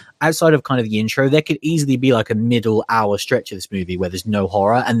 minutes. Outside of kind of the intro, there could easily be a middle hour stretch of this movie where there's no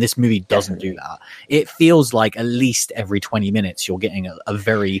horror, and this movie doesn't do that. It feels like at least every 20 minutes you're getting a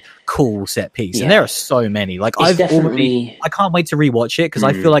very cool set piece, and there are so many. I can't wait to rewatch it, because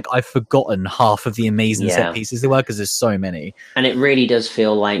I feel like I've forgotten half of the amazing set pieces there were, because there's so many. And it really does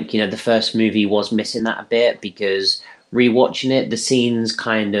feel like the first movie was missing that a bit, because rewatching it, the scenes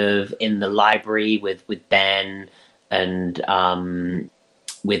kind of in the library with Ben and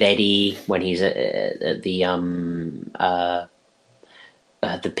with Eddie when he's at the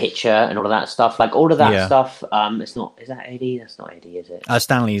picture and all of that stuff, all of that stuff. It's not. Is that Eddie? That's not Eddie, is it?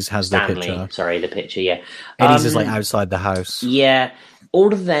 Stanley's has the picture. Sorry, the picture. Yeah, Eddie's is outside the house. Yeah,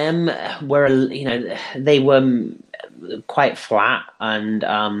 all of them were. They were quite flat,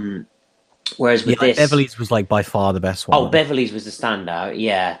 and whereas with this, Beverly's was by far the best one. Oh, Beverly's was the standout.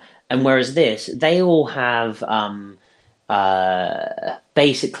 Yeah, and whereas this, they all have.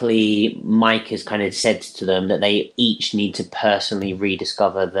 Basically, Mike has kind of said to them that they each need to personally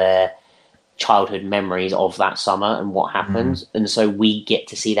rediscover their childhood memories of that summer and what happened. And so we get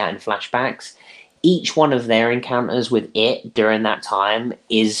to see that in flashbacks. Each one of their encounters with it during that time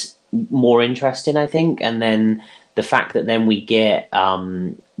is more interesting, I think. And then the fact that then we get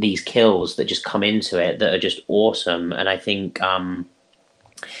these kills that just come into it that are just awesome. And I think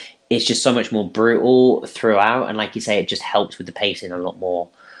it's just so much more brutal throughout, and like you say, it just helps with the pacing a lot more.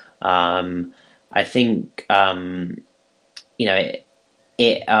 I think you know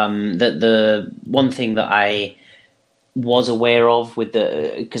the one thing that I was aware of with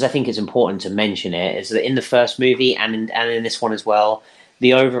the, because I think it's important to mention it, is that in the first movie and in this one as well,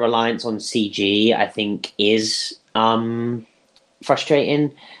 the over reliance on CG I think is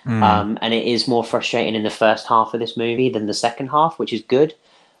frustrating, and it is more frustrating in the first half of this movie than the second half, which is good.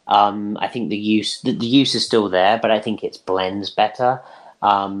 I think the use is still there, but I think it blends better.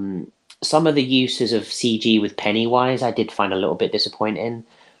 Some of the uses of CG with Pennywise I did find a little bit disappointing,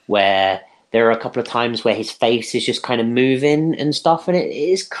 where there are a couple of times where his face is just kind of moving and stuff, and it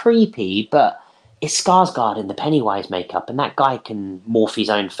is creepy, but it's Skarsgård in the Pennywise makeup, and that guy can morph his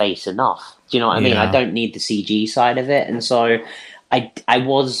own face enough. Do you know what I mean? I don't need the CG side of it, and so I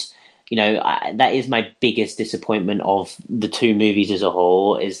was, that is my biggest disappointment of the two movies as a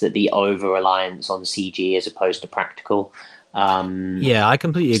whole, is that the over-reliance on CG as opposed to practical. Yeah, I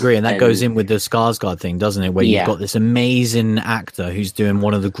completely agree, and that goes in with the Skarsgård thing, doesn't it? Where you've got this amazing actor who's doing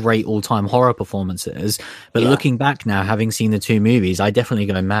one of the great all-time horror performances, but looking back now, having seen the two movies, I definitely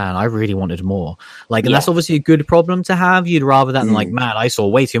go, man, I really wanted more. Like, and that's obviously a good problem to have. You'd rather that than like, man, I saw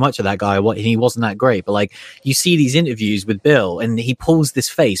way too much of that guy. He wasn't that great. But like, you see these interviews with Bill, and he pulls this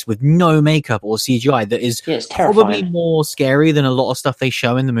face with no makeup or CGI that is probably more scary than a lot of stuff they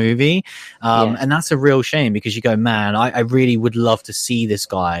show in the movie. And that's a real shame, because you go, man, I really would love to see this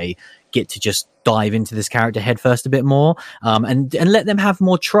guy get to just dive into this character headfirst a bit more, and let them have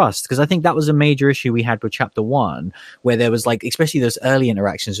more trust, because I think that was a major issue we had with chapter 1, where there was, like, especially those early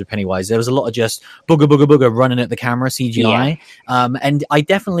interactions with Pennywise, there was a lot of just booger booger booger running at the camera CGI, and I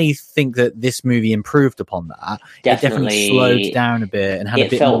definitely think that this movie improved upon that. It definitely slowed down a bit and had a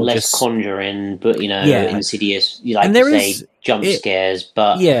bit more, it felt less Conjuring, but insidious, you like to say jump scares,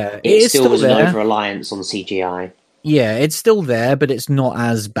 but it still was an over-reliance on CGI. Yeah, it's still there, but it's not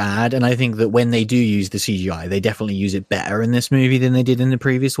as bad. And I think that when they do use the CGI, they definitely use it better in this movie than they did in the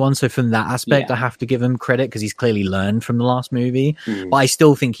previous one. So from that aspect, I have to give him credit, because he's clearly learned from the last movie. But I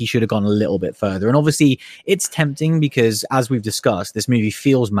still think he should have gone a little bit further. And obviously, it's tempting because, as we've discussed, this movie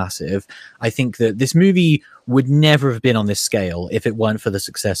feels massive. I think that this movie would never have been on this scale if it weren't for the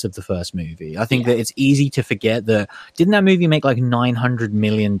success of the first movie. I think that it's easy to forget that, didn't that movie make like $900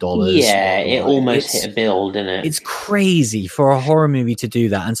 million? Yeah, it almost hit a bill, didn't it? It's crazy for a horror movie to do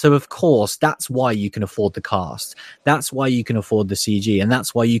that. And so, of course, that's why you can afford the cast. That's why you can afford the CG. And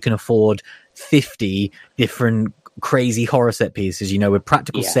that's why you can afford 50 different crazy horror set pieces, with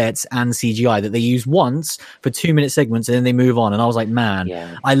practical sets and CGI that they use once for 2-minute segments, and then they move on. And I was like,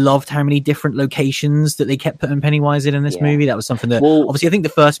 man, I loved how many different locations that they kept putting Pennywise in this movie. That was something that, obviously, I think the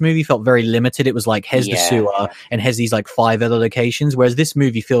first movie felt very limited. It was like, here's the sewer, and here's these like 5 other locations, whereas this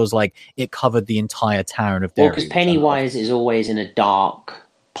movie feels like it covered the entire town of Derry. Well, because Pennywise is always in a dark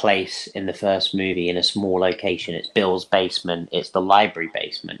place in the first movie, in a small location. It's Bill's basement, it's the library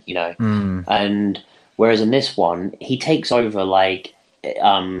basement, and whereas in this one, he takes over like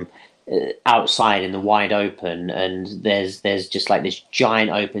outside in the wide open, and there's just like this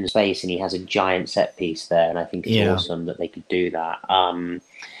giant open space, and he has a giant set piece there, and I think it's awesome that they could do that.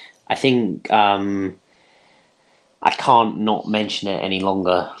 I think I can't not mention it any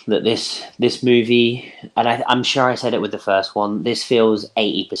longer, that this movie, and I'm sure I said it with the first one, this feels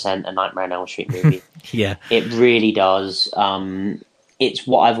 80% a Nightmare on Elm Street movie. It really does. It's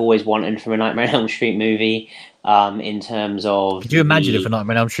what I've always wanted from a Nightmare on Elm Street movie, in terms of... Could you imagine if a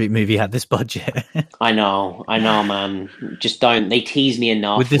Nightmare on Elm Street movie had this budget? I know, man. Just don't... They tease me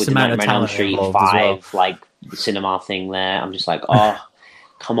enough with the Nightmare on Elm Street 5, like, cinema thing there. I'm just like,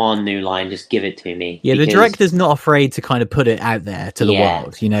 come on, New Line, just give it to me. Yeah, the director's not afraid to kind of put it out there to the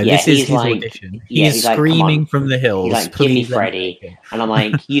world. This is his audition. He's screaming from the hills. He's like, give me Freddy. And I'm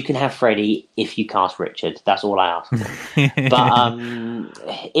like, you can have Freddy if you cast Richard. That's all I ask for. But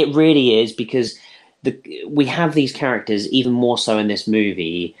it really is, because we have these characters, even more so in this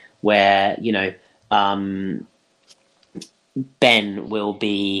movie, where, Ben will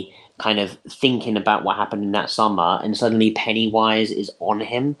be kind of thinking about what happened in that summer, and suddenly Pennywise is on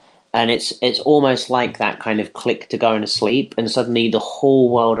him, and it's almost like that kind of click to going to sleep, and suddenly the whole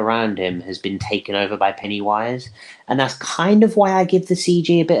world around him has been taken over by Pennywise. And that's kind of why I give the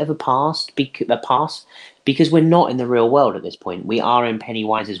CG a bit of a pass, because we're not in the real world at this point. We are in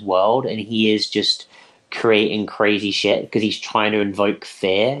Pennywise's world, and he is just creating crazy shit because he's trying to invoke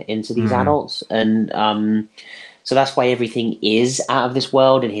fear into these adults. And so that's why everything is out of this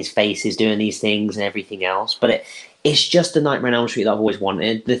world, and his face is doing these things and everything else. But it's just the Nightmare on Elm Street that I've always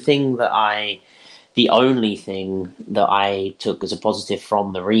wanted. The thing that I The only thing that I took as a positive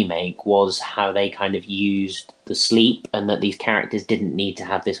from the remake was how they kind of used the sleep, and that these characters didn't need to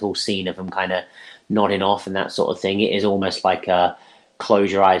have this whole scene of them kind of nodding off and that sort of thing. It is almost like a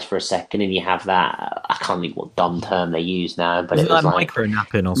close your eyes for a second and you have that. I can't think what dumb term they use now, but Isn't it was that like micro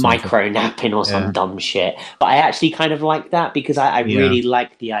napping or something? micro napping or some dumb shit. But I actually kind of like that, because I really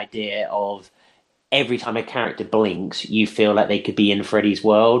like the idea of every time a character blinks, you feel like they could be in Freddy's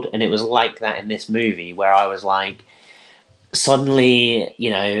world. And it was like that in this movie, where I was like, suddenly,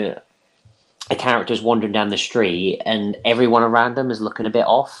 a character's wandering down the street and everyone around them is looking a bit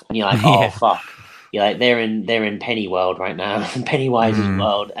off, and you're like, oh fuck. You're like, they're in Penny world right now, Pennywise's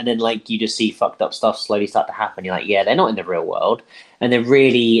world, and then like you just see fucked up stuff slowly start to happen. You're like, yeah, they're not in the real world. And they're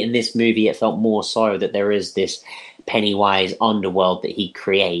really, in this movie, it felt more so that there is this Pennywise underworld that he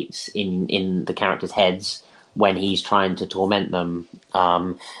creates in the characters' heads when he's trying to torment them.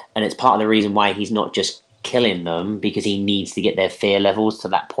 And it's part of the reason why he's not just killing them, because he needs to get their fear levels to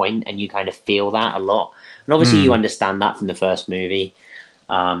that point, and you kind of feel that a lot. And obviously you understand that from the first movie.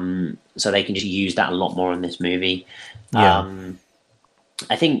 So they can just use that a lot more in this movie. I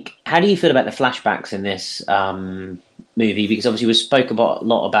think, how do you feel about the flashbacks in this movie? Because obviously we spoke a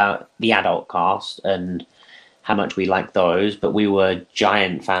lot about the adult cast and how much we like those, but we were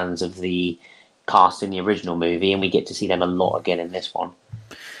giant fans of the cast in the original movie, and we get to see them a lot again in this one.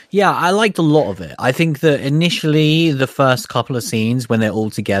 Yeah, I liked a lot of it. I think that initially the first couple of scenes when they're all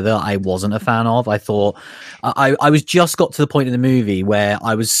together, I wasn't a fan of. I thought I was just got to the point in the movie where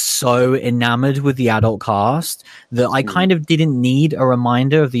I was so enamored with the adult cast that I kind of didn't need a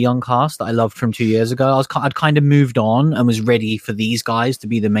reminder of the young cast that I loved from 2 years ago. I'd kind of moved on and was ready for these guys to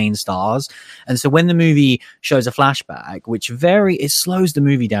be the main stars. And so when the movie shows a flashback, which it slows the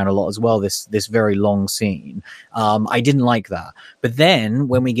movie down a lot as well, this very long scene, I didn't like that. But then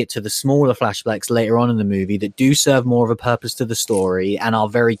when we get to the smaller flashbacks later on in the movie that do serve more of a purpose to the story and are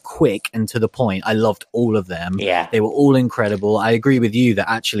very quick and to the point, I loved all of them. Yeah. They were all incredible. I agree with you that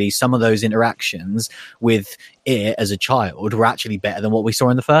actually some of those interactions with it as a child were actually better than what we saw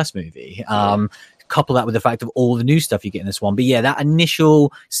in the first movie. Couple that with the fact of all the new stuff you get in this one. But yeah, that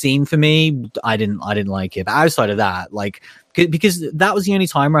initial scene for me, I didn't like it. But outside of that, like, because that was the only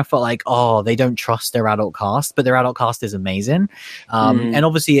time where I felt like, oh, they don't trust their adult cast, but their adult cast is amazing. And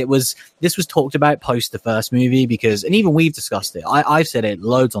obviously this was talked about post the first movie, because, and even we've discussed it. I've said it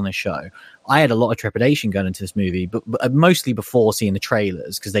loads on this show. I had a lot of trepidation going into this movie, but mostly before seeing the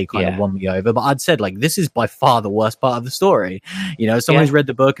trailers, because they kind of won me over. But I'd said, like, this is by far the worst part of the story. Someone who's read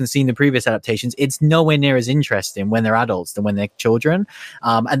the book and seen the previous adaptations, it's nowhere near as interesting when they're adults than when they're children.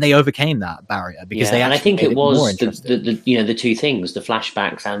 And they overcame that barrier because they actually, and I think it was the the two things, the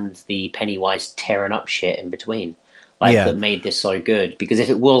flashbacks and the Pennywise tearing up shit in between, that made this so good. Because if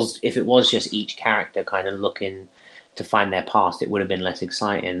it was just each character kind of looking to find their past, it would have been less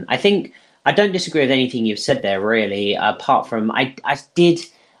exciting. I think I don't disagree with anything you've said there, really. Apart from I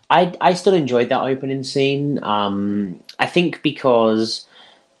still enjoyed that opening scene. I think because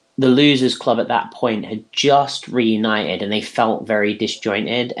the Losers Club at that point had just reunited and they felt very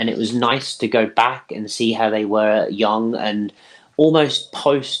disjointed, and it was nice to go back and see how they were young and almost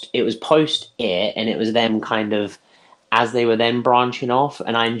post it, and it was them kind of as they were then branching off,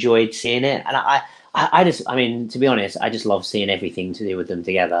 and I enjoyed seeing it. And I mean, to be honest, I just love seeing everything to do with them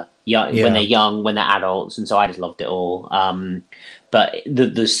together. When they're young, when they're adults, and so I just loved it all. But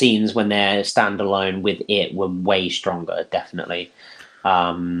the scenes when they're standalone with it were way stronger, definitely.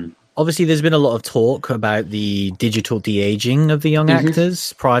 Obviously, there's been a lot of talk about the digital de-aging of the young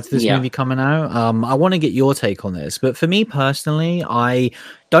actors prior to this movie coming out. I want to get your take on this, but for me personally, I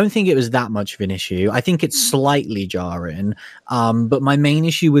don't think it was that much of an issue. I think it's slightly jarring, but my main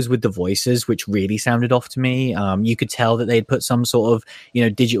issue was with the voices, which really sounded off to me. You could tell that they'd put some sort of,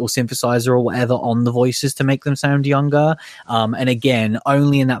 digital synthesizer or whatever on the voices to make them sound younger. And again,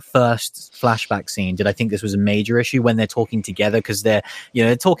 only in that first flashback scene did I think this was a major issue when they're talking together, because they're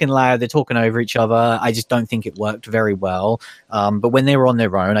talking loud, they're talking over each other. I just don't think it worked very well. But when they were on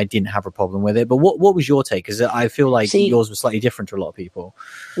their own, I didn't have a problem with it. But what was your take? Because I feel like yours was slightly different to a lot of people.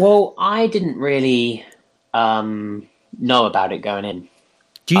 Well, I didn't really know about it going in.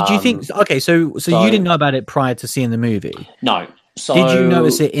 Do you think? Okay, so you didn't know about it prior to seeing the movie? No. So did you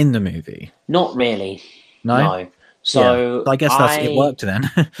notice it in the movie? Not really. No. So I guess it worked then.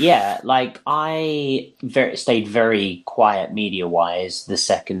 I stayed very quiet media-wise the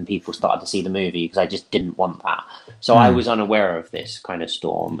second people started to see the movie, because I just didn't want that. So I was unaware of this kind of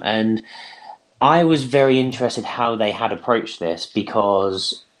storm, and I was very interested how they had approached this,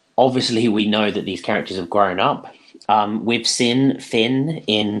 because obviously we know that these characters have grown up, we've seen Finn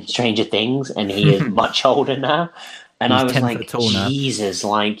in Stranger Things, and he is much older now. And I was like, Jesus,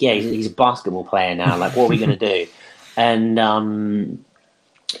 like, yeah, he's a basketball player now. Like, what are we going to do? And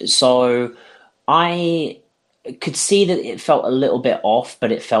so I could see that it felt a little bit off,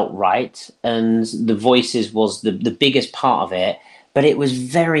 but it felt right. And the voices was the biggest part of it, but it was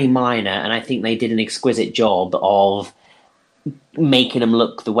very minor. And I think they did an exquisite job of making them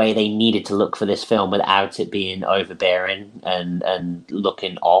look the way they needed to look for this film without it being overbearing and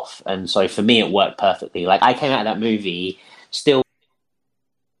looking off. And so for me, it worked perfectly. Like, I came out of that movie still.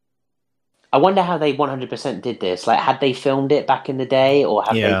 I wonder how they 100% did this. Like, had they filmed it back in the day, or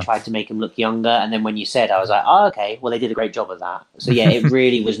have they tried to make him look younger? And then when you said, I was like, oh, okay, well, they did a great job of that. So yeah, it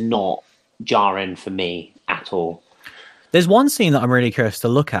really was not jarring for me at all. There's one scene that I'm really curious to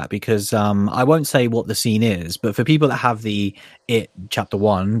look at, because I won't say what the scene is, but for people that have the It Chapter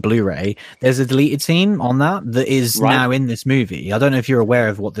 1 Blu-ray, there's a deleted scene on that is now in this movie. I don't know if you're aware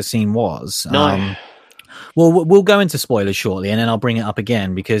of what the scene was. No. Well, we'll go into spoilers shortly, and then I'll bring it up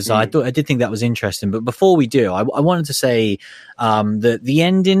again, because I did think that was interesting. But before we do, I wanted to say that the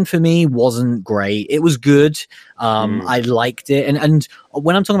ending for me wasn't great. It was good. I liked it. And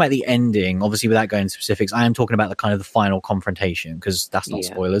when I'm talking about the ending, obviously without going into specifics, I am talking about the kind of the final confrontation, because that's not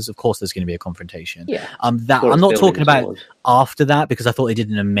spoilers. Of course, there's going to be a confrontation. Yeah. I'm not talking about after that, because I thought they did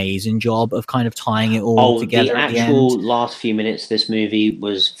an amazing job of kind of tying it all together. The actual last few minutes of this movie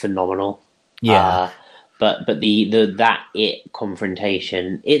was phenomenal. Yeah. But that It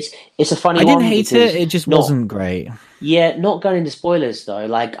confrontation, it's a funny one. I didn't hate it. It just wasn't great. Yeah, not going into spoilers though.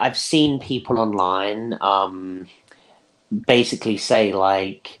 Like, I've seen people online basically say,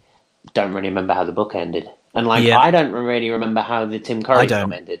 like, don't really remember how the book ended, and like I don't really remember how the Tim Curry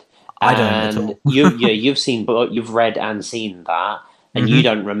film ended. I don't at all. You've read and seen that, and you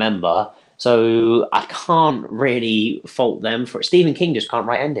don't remember. So I can't really fault them for it. Stephen King just can't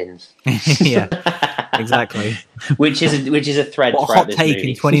write endings. Yeah, exactly. which is a thread. What a hot take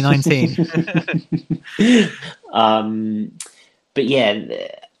in 2019. But yeah,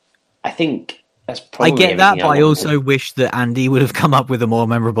 I think that's probably. I get that, but I also wish that Andy would have come up with a more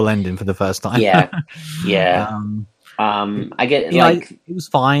memorable ending for the first time. Yeah. I get like it was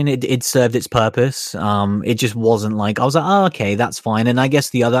fine. It served its purpose. It just wasn't like I was like, oh, okay, that's fine. And I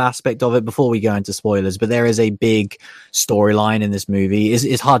guess the other aspect of it, before we go into spoilers, but there is a big storyline in this movie.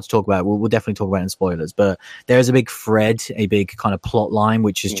 It's hard to talk about. We'll definitely talk about it in spoilers, but there is a big thread, a big kind of plot line,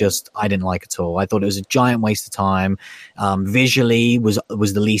 which is just I didn't like at all. I thought it was a giant waste of time. Visually was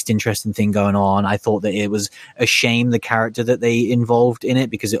the least interesting thing going on. I thought that it was a shame the character that they involved in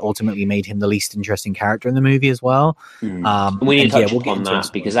it, because it ultimately made him the least interesting character in the movie as well. We need to touch upon that,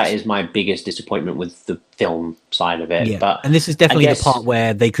 because that is my biggest disappointment with the film side of it. Yeah. But and this is definitely the part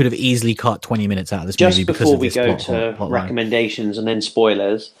where they could have easily cut 20 minutes out of this movie. Because before we go to recommendations and then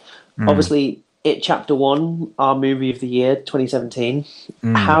spoilers, obviously, It Chapter 1, our movie of the year, 2017.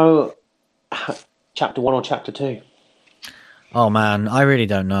 How Chapter 1 or Chapter 2? Oh man, I really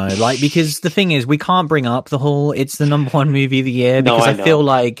don't know. Like, because the thing is, we can't bring up the whole it's the number one movie of the year, because I feel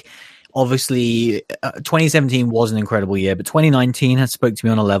like obviously 2017 was an incredible year, but 2019 has spoke to me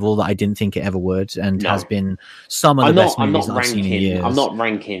on a level that I didn't think it ever would, and has been some of the best movies I've seen in years. I'm not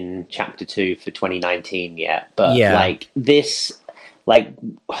ranking Chapter 2 for 2019 yet, but like this, like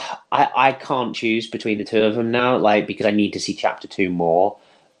I can't choose between the two of them now, like, because I need to see Chapter 2 more.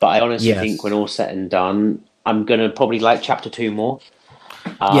 But I honestly think when all's said and done, I'm gonna probably like Chapter 2 more.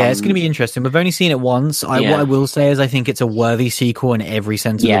 Yeah, it's going to be interesting. We've only seen it once. What I will say is I think it's a worthy sequel in every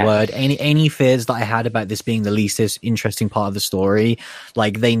sense of the word. Any fears that I had about this being the least interesting part of the story,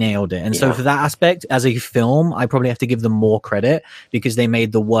 like, they nailed it. And so for that aspect, as a film, I probably have to give them more credit, because they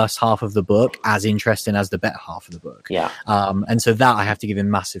made the worst half of the book as interesting as the better half of the book. Yeah. And so that I have to give him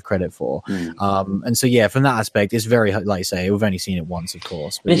massive credit for. And so, yeah, from that aspect, it's very, like I say, we've only seen it once, of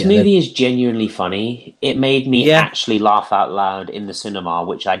course. But this movie is genuinely funny. It made me actually laugh out loud in the cinema,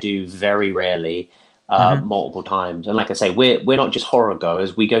 which I do very rarely, multiple times. And like I say, we're not just horror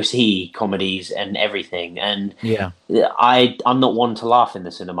goers; we go see comedies and everything. And I'm not one to laugh in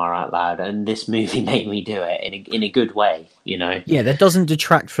the cinema out loud, and this movie made me do it in a good way. You know? Yeah, that doesn't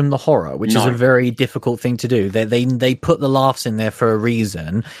detract from the horror, which is a very difficult thing to do. They put the laughs in there for a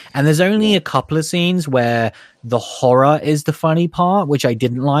reason, and there's only a couple of scenes where the horror is the funny part, which I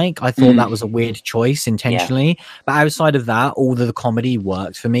didn't like. I thought that was a weird choice intentionally. Yeah. But outside of that, all the comedy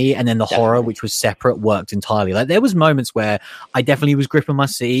worked for me. And then the horror, which was separate, worked entirely. Like there was moments where I definitely was gripping my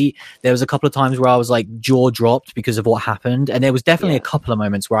seat. There was a couple of times where I was like jaw dropped because of what happened. And there was definitely a couple of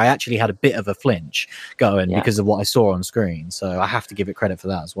moments where I actually had a bit of a flinch going because of what I saw on screen. So I have to give it credit for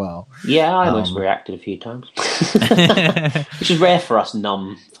that as well. Yeah, I almost reacted a few times. Which is rare for us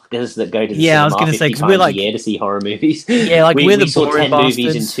numb fuckers that go to the cinema I was going to say, because we're like a year to see horror movies. Yeah, like we the saw 10 bastards.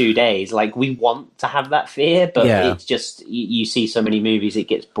 movies in 2 days. Like we want to have that fear, but it's just you see so many movies, it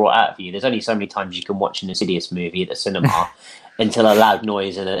gets brought out of you. There's only so many times you can watch an Insidious movie at the cinema until a loud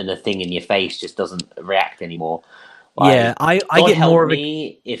noise and a thing in your face just doesn't react anymore. Like, I get more of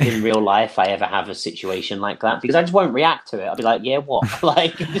me if in real life I ever have a situation like that, because I just won't react to it. I'll be like, yeah, what?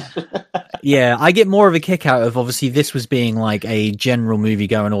 Like, yeah, I get more of a kick out of, obviously this was being like a general movie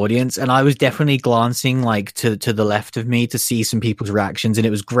going audience, and I was definitely glancing like to the left of me to see some people's reactions, and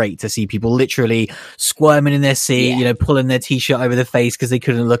it was great to see people literally squirming in their seat, you know, pulling their t-shirt over their face because they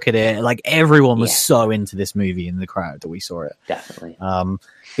couldn't look at it. Like everyone was so into this movie in the crowd that we saw it. Definitely.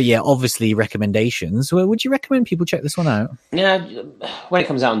 But yeah, obviously recommendations. Well, would you recommend people check this one out? Yeah, when it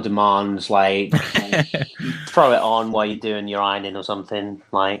comes out on demand, like throw it on while you're doing your ironing or something.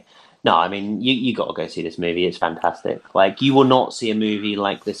 Like, no, I mean, you got to go see this movie. It's fantastic. Like, you will not see a movie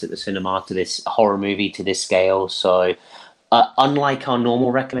like this at the cinema, to this horror movie to this scale. So, unlike our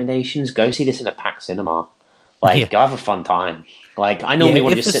normal recommendations, go see this in a packed cinema. Like, go have a fun time. Like, I normally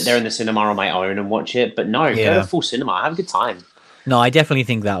want to just sit there in the cinema on my own and watch it, but no, go to full cinema. Have a good time. No, I definitely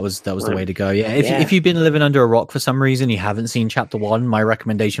think that was the way to go. Yeah, if you've been living under a rock for some reason, you haven't seen Chapter 1, my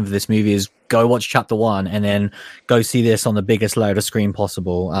recommendation for this movie is go watch Chapter 1 and then go see this on the biggest, loudest screen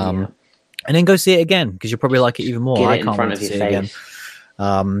possible. And then go see it again, because you'll probably like it even more. Get it I in can't front wait of to your see it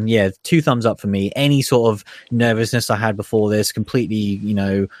again. Yeah, 2 thumbs up for me. Any sort of nervousness I had before this, completely, you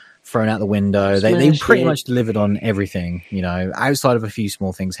know, thrown out the window. They pretty much delivered on everything, you know, outside of a few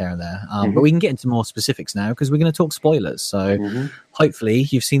small things here and there. But we can get into more specifics now because we're going to talk spoilers. So hopefully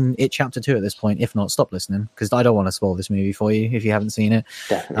you've seen it Chapter 2 at this point. If not, stop listening, because I don't want to spoil this movie for you if you haven't seen it.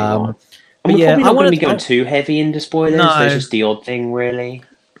 Definitely not. But we're probably not going to be going too heavy into spoilers. No. There's just the odd thing, really.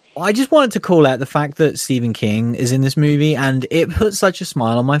 I just wanted to call out the fact that Stephen King is in this movie, and it put such a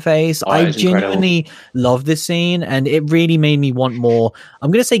smile on my face. I genuinely love this scene, and it really made me want more.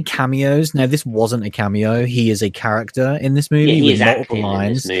 I'm going to say cameos. Now, this wasn't a cameo. He is a character in this movie with multiple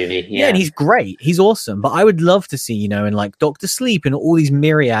lines. In this movie. Yeah, and he's great. He's awesome. But I would love to see, you know, in like Dr. Sleep and all these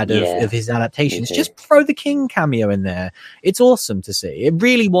myriad of his adaptations, just throw the King cameo in there. It's awesome to see. It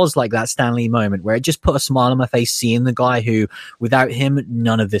really was like that Stan Lee moment where it just put a smile on my face seeing the guy who, without him,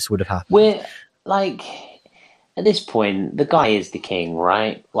 none of this would have happened. We're like, at this point, the guy is the king,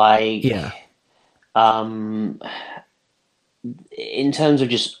 right? Like, in terms of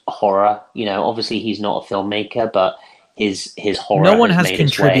just horror, you know, obviously he's not a filmmaker, but his horror. No one has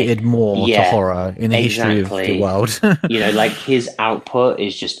contributed more to horror in the history of the world. You know, like his output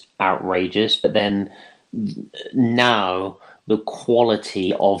is just outrageous, but then now the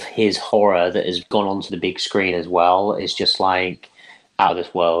quality of his horror that has gone onto the big screen as well is just like out of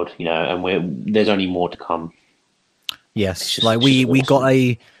this world, you know, and there's only more to come. Yes, like we got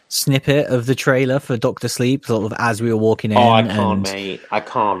a snippet of the trailer for Dr. Sleep sort of as we were walking in. I can't, mate. I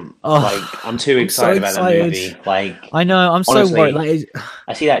can't. Like, I'm too excited about that movie. Like, I know, I'm honestly, so worried. Like,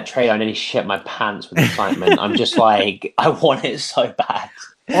 I see that trailer and nearly shit my pants with excitement. I'm just like, I want it so bad.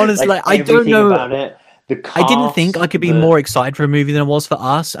 Honestly, like, I don't know about it. I didn't think I could be more excited for a movie than I was for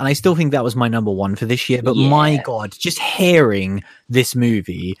Us, and I still think that was my number one for this year. But my God, just hearing this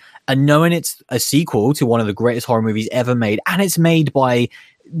movie and knowing it's a sequel to one of the greatest horror movies ever made, and it's made by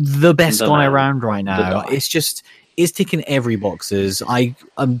the best guy around right now, it's ticking every boxes.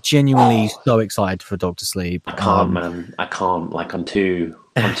 I'm genuinely so excited for Dr. Sleep. I can't, man. I can't. Like, I'm too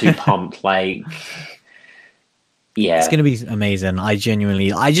pumped. Like. Yeah, it's going to be amazing. I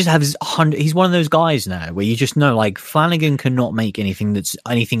just have he's one of those guys now where you just know, like, Flanagan cannot make anything that's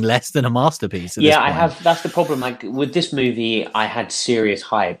anything less than a masterpiece. I have. That's the problem. Like with this movie, I had serious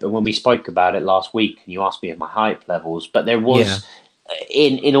hype, and when we spoke about it last week, you asked me of my hype levels, but there was,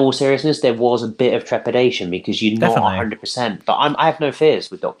 in all seriousness, there was a bit of trepidation because you're not 100%. But I have no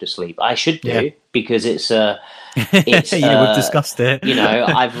fears with Dr. Sleep. I should do because it's we've discussed it. You know,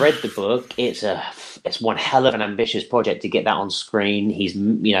 I've read the book. It's one hell of an ambitious project to get that on screen. He's,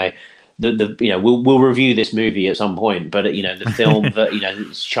 you know, we'll review this movie at some point, but you know, the film that, you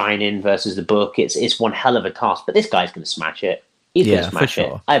know, Shining versus the book, it's one hell of a task. But this guy's going to smash it. He's going to Yeah, for smash it.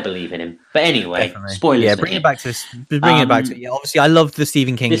 sure. I believe in him. But anyway, Definitely. spoilers. Yeah, don't bring you? it back to this. Bring it back to yeah. Obviously, I loved the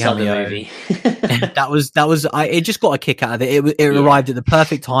Stephen King This cameo. other movie. It just got a kick out of it. It arrived at the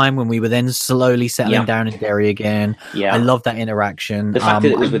perfect time when we were then slowly settling down in Derry again. Yeah, I love that interaction. The fact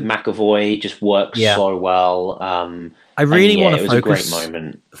that it was with McAvoy just works so well. I really want to it was a great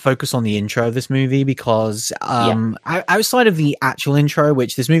moment. Focus on the intro of this movie because outside of the actual intro,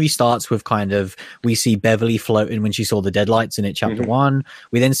 which this movie starts with kind of, we see Beverly floating when she saw the deadlights in it, chapter 1.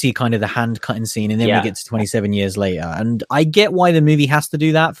 We then see kind of the hand cutting scene, and then we get to 27 years later. And I get why the movie has to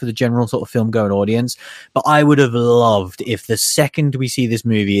do that for the general sort of film going audience, but I would have loved if the second we see this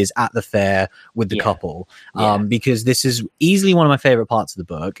movie is at the fair with the couple, because this is easily one of my favorite parts of the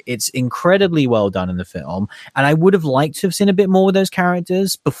book. It's incredibly well done in the film, and I would have liked to have seen a bit more with those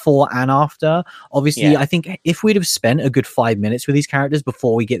characters before and after. Obviously, I think if we'd have spent a good 5 minutes with these characters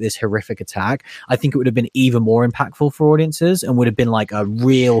before we get this horrific attack, I think it would have been even more impactful for audiences and would have been like a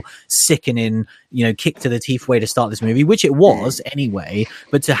real sickening, kick to the teeth way to start this movie, which it was anyway.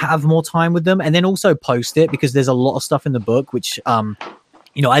 But to have more time with them and then also post it, because there's a lot of stuff in the book which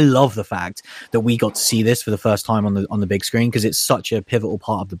I love the fact that we got to see this for the first time on the big screen, because it's such a pivotal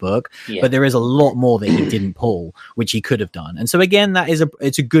part of the book. But there is a lot more that he didn't pull, which he could have done. And so again,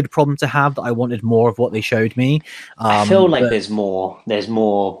 it's a good problem to have, that I wanted more of what they showed me. I feel like there's more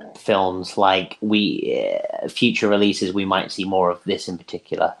films like future releases. We might see more of this in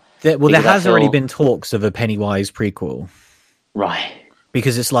particular. There has already been talks of a Pennywise prequel, right?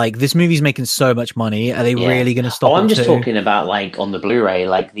 Because it's like, this movie's making so much money. Are they really going to stop? I'm just talking about like on the Blu-ray,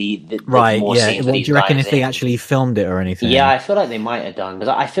 like the right. More yeah. What do you reckon if they actually filmed it or anything? Yeah, I feel like they might have done, because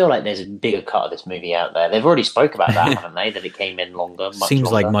I feel like there's a bigger cut of this movie out there. They've already spoke about that, haven't they? That it came in longer.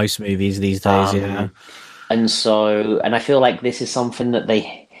 Seems like most movies these days. And I feel like this is something that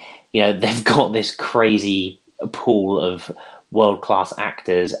they've got this crazy pool of world-class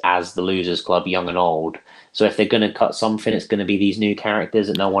actors as the Losers Club, young and old. So if they're going to cut something, it's going to be these new characters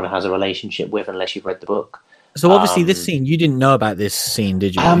that no one has a relationship with unless you've read the book. So obviously this scene, you didn't know about this scene,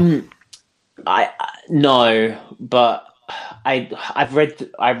 did you? No, but I've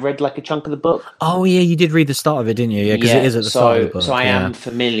read like a chunk of the book. Oh yeah, you did read the start of it, didn't you? Yeah, because it is at the start of the book. So I am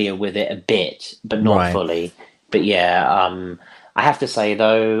familiar with it a bit, but not fully. But I have to say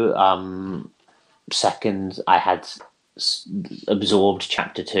though, second I had absorbed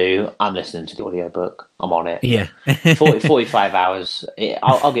chapter 2, I'm listening to the audiobook. I'm on it. 45 hours.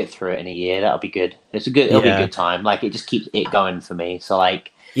 I'll get through it in a year. That'll be good. It'll be a good time. Like, it just keeps it going for me. So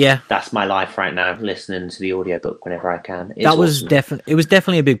like, that's my life right now, listening to the audiobook whenever I can. It was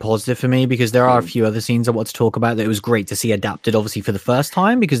definitely a big positive for me, because there are a few other scenes I want to talk about that it was great to see adapted, obviously, for the first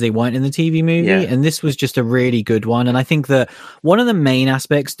time, because they weren't in the TV movie, and this was just a really good one. And I think that one of the main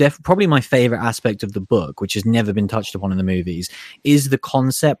aspects, probably my favorite aspect of the book, which has never been touched upon in the movies, is the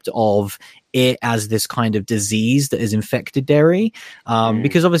concept of it as this kind of disease that has infected Derry,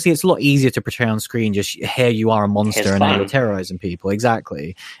 because obviously it's a lot easier to portray on screen just, here you are a monster and now you're terrorizing people.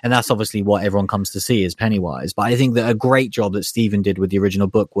 Exactly. And that's obviously what everyone comes to see is Pennywise. But I think that a great job that Stephen did with the original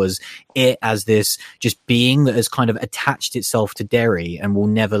book was it as this just being that has kind of attached itself to Derry and will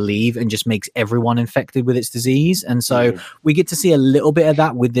never leave and just makes everyone infected with its disease. And so we get to see a little bit of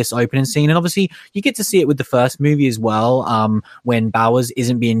that with this opening scene. And obviously you get to see it with the first movie as well, when Bowers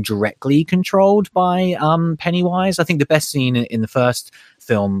isn't being directly controlled by Pennywise. I think the best scene in the first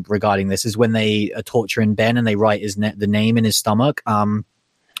film regarding this is when they are torturing Ben and they write the name in his stomach.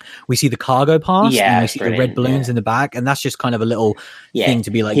 We see the cargo pass, and we see the red balloons in the back, and that's just kind of a little thing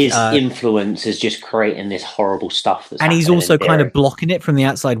to be like, his influence is just creating this horrible stuff and he's also kind of blocking it from the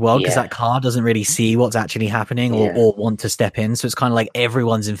outside world, because that car doesn't really see what's actually happening or want to step in, so it's kind of like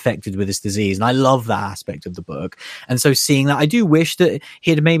everyone's infected with this disease. And I love that aspect of the book, and so seeing that, I do wish that he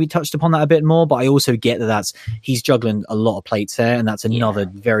had maybe touched upon that a bit more, but I also get that he's juggling a lot of plates there, and that's another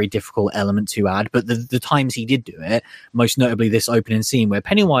very difficult element to add. But the times he did do it, most notably this opening scene where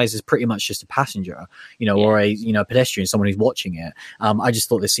Pennywise is pretty much just a passenger, or a pedestrian, someone who's watching it. I just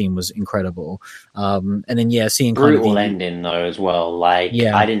thought this scene was incredible. And then seeing brutal kind of ending though as well. Like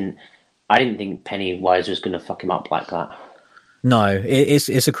I didn't think Pennywise was going to fuck him up like that. No,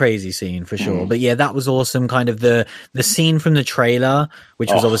 it's a crazy scene for sure. But that was awesome. Kind of the scene from the trailer,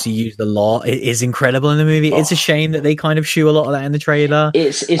 which was obviously used a lot, it is incredible in the movie. It's a shame that they kind of shoe a lot of that in the trailer.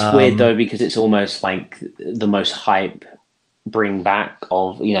 It's weird though, because it's almost like the most hype bring back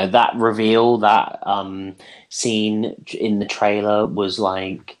of that reveal, that scene in the trailer was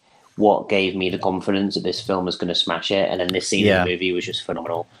like what gave me the confidence that this film was going to smash it, and then this scene in the movie was just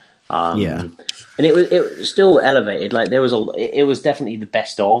phenomenal. Yeah. And it was still elevated. Like it was definitely the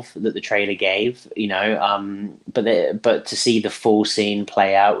best of that the trailer gave, you know. But to see the full scene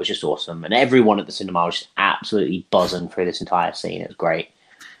play out was just awesome, and everyone at the cinema was just absolutely buzzing through this entire scene. It was great.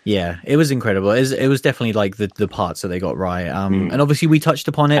 Yeah, it was incredible. It was definitely like the parts that they got right. And obviously we touched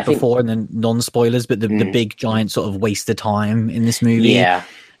upon it before, and then non-spoilers, but the big giant sort of waste of time in this movie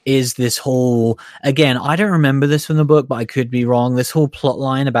is this whole, again, I don't remember this from the book, but I could be wrong. This whole plot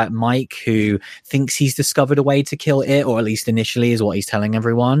line about Mike, who thinks he's discovered a way to kill it, or at least initially is what he's telling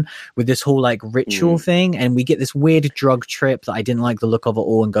everyone, with this whole like ritual thing. And we get this weird drug trip that I didn't like the look of at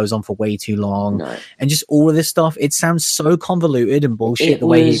all and goes on for way too long. No. And just all of this stuff. It sounds so convoluted and bullshit the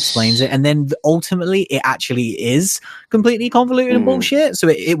way he explains it. And then ultimately it actually is completely convoluted and bullshit. So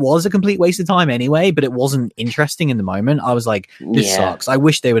it was a complete waste of time anyway, but it wasn't interesting in the moment. I was like, this sucks. I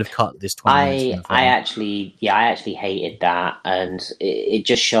wish they would have cut this 20 minutes. I actually hated that, and it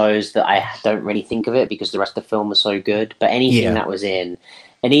just shows that I don't really think of it because the rest of the film was so good. But anything that was in,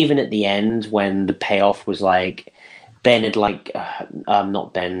 and even at the end when the payoff was like Ben had like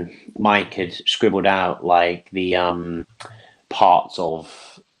not Ben, Mike had scribbled out like the parts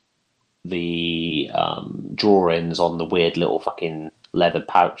of the drawings on the weird little fucking leather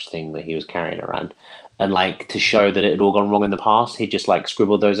pouch thing that he was carrying around. And like to show that it had all gone wrong in the past, he just like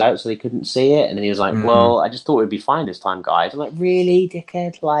scribbled those out so they couldn't see it. And then he was like, "Well, I just thought it would be fine this time, guys." I'm like, "Really,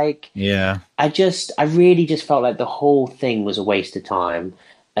 dickhead?" Like, yeah. I really just felt like the whole thing was a waste of time,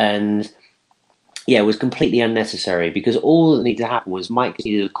 and it was completely unnecessary because all that needed to happen was Mike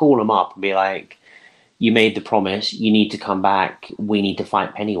needed to call him up and be like, "You made the promise. You need to come back. We need to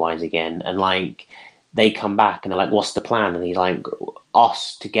fight Pennywise again." And like, they come back and they're like, "What's the plan?" And he's like,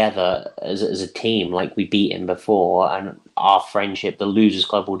 "Us together as a team, like we beat him before, and our friendship, the Losers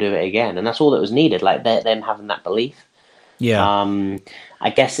Club, will do it again." And that's all that was needed, like them having that belief. Yeah. I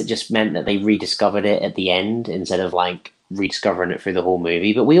guess it just meant that they rediscovered it at the end instead of like rediscovering it through the whole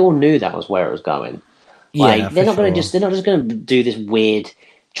movie. But we all knew that was where it was going. Like they're not just going to do this weird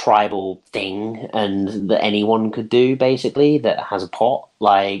tribal thing and that anyone could do basically that has a pot.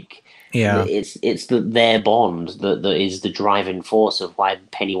 Like, it's their bond that is the driving force of why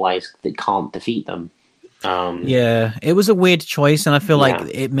Pennywise can't defeat them. It was a weird choice, and I feel like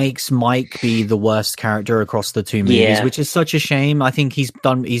it makes Mike be the worst character across the two movies, which is such a shame. I think he's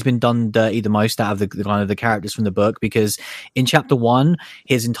been done dirty the most out of the kind of the characters from the book, because in chapter 1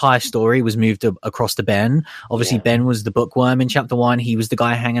 his entire story was moved across to Ben. Obviously Ben was the bookworm in chapter 1. He was the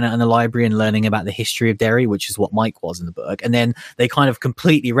guy hanging out in the library and learning about the history of Derry, which is what Mike was in the book. And then they kind of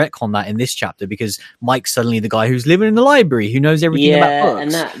completely retcon that in this chapter because Mike's suddenly the guy who's living in the library, who knows everything about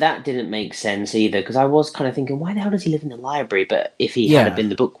books. And that didn't make sense either, because I was kind of thinking, why the hell does he live in the library? But if he had been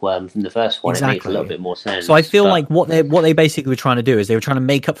the bookworm from the first one, it makes a little bit more sense. So I feel like what they basically were trying to do is they were trying to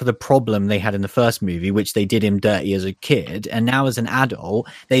make up for the problem they had in the first movie, which they did him dirty as a kid, and now as an adult,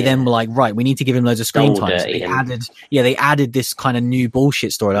 they then were like, right, we need to give him loads of screen time. So they added this kind of new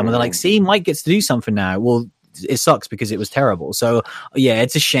bullshit storyline. And they're like, see, Mike gets to do something now. Well, it sucks because it was terrible. So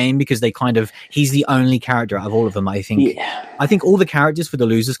it's a shame because he's the only character out of all of them. I think all the characters for the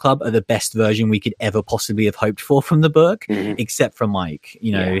Losers Club are the best version we could ever possibly have hoped for from the book, except for Mike.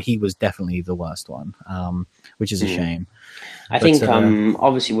 He was definitely the worst one, which is a shame. I think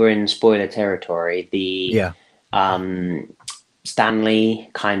obviously we're in spoiler territory. Stanley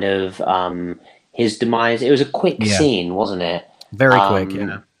kind of his demise, it was a quick scene, wasn't it? Very quick,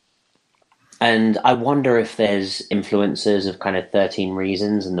 And I wonder if there's influences of kind of 13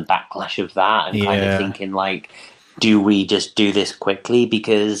 Reasons and the backlash of that, and kind of thinking like, do we just do this quickly?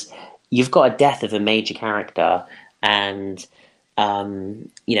 Because you've got a death of a major character, and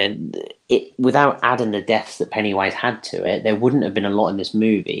without adding the deaths that Pennywise had to it, there wouldn't have been a lot in this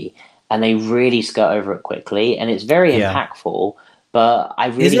movie, and they really skirt over it quickly, and it's very impactful. But I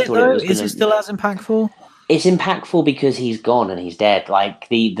really thought it was. Is it still as impactful? It's impactful because he's gone and he's dead. Like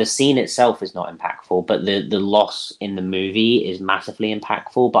the scene itself is not impactful, but the loss in the movie is massively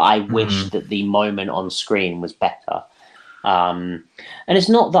impactful. But I wish that the moment on screen was better. And it's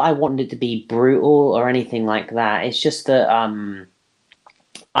not that I wanted it to be brutal or anything like that. It's just that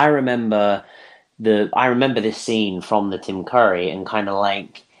I remember this scene from the Tim Curry, and kind of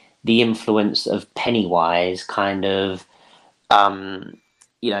like the influence of Pennywise kind of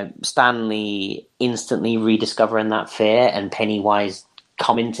Stanley instantly rediscovering that fear, and Pennywise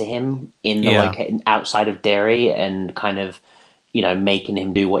coming to him in the outside of Derry and kind of, making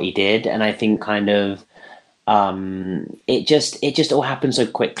him do what he did. And I think kind of it just all happened so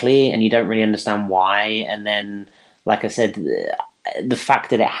quickly, and you don't really understand why. And then, like I said, the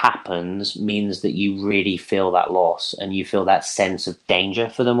fact that it happens means that you really feel that loss and you feel that sense of danger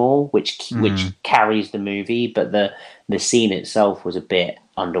for them all, which carries the movie. But the scene itself was a bit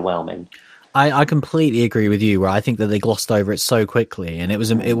underwhelming. I completely agree with you, where I think that they glossed over it so quickly, and it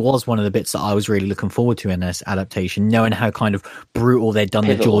was one of the bits that I was really looking forward to in this adaptation, knowing how kind of brutal they'd done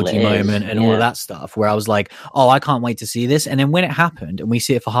pivotal the Georgie moment and all of that stuff, where I was like, oh, I can't wait to see this. And then when it happened and we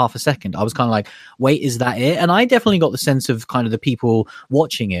see it for half a second, I was kind of like, wait, is that it? And I definitely got the sense of kind of the people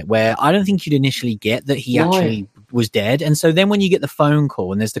watching it, where I don't think you'd initially get that he actually was dead. And so then when you get the phone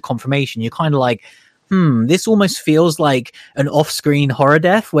call and there's the confirmation, you're kind of like, this almost feels like an off-screen horror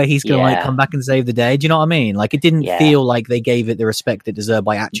death where he's going to like come back and save the day. Do you know what I mean? Like, it didn't feel like they gave it the respect it deserved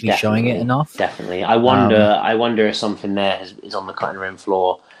by actually showing it enough. Definitely. I wonder if something there is on the cutting room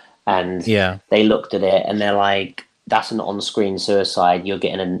floor and they looked at it and they're like, that's an on-screen suicide. You're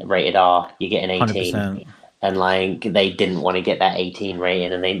getting a rated R. You're getting 18. 100%. And like, they didn't want to get that 18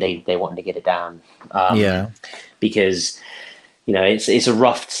 rating and they wanted to get it down. Because... you know, it's a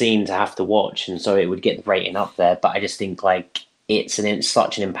rough scene to have to watch, and so it would get the rating up there. But I just think like it's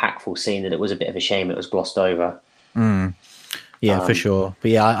such an impactful scene that it was a bit of a shame it was glossed over. Yeah, for sure. But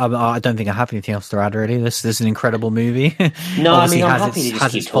yeah, I don't think I have anything else to add really. This is an incredible movie. No, I mean, I'm happy to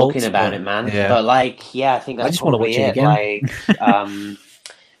just keep talking about it, man. Yeah. But like, I think that's I just want to watch it again. Like,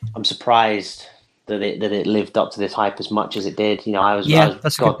 I'm surprised that it lived up to this hype as much as it did. You know, I was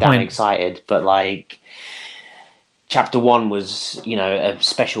goddamn excited, but like. Chapter 1 was, you know, a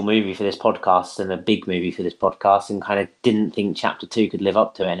special movie for this podcast and a big movie for this podcast, and kind of didn't think Chapter 2 could live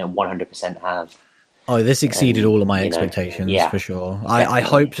up to it, and it 100% has. Oh, this exceeded all of my expectations, for sure. I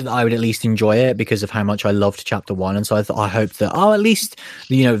hoped that I would at least enjoy it because of how much I loved Chapter 1, and so I hoped that, at least,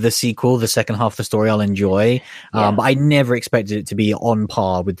 you know, the sequel, the second half of the story, I'll enjoy. But I never expected it to be on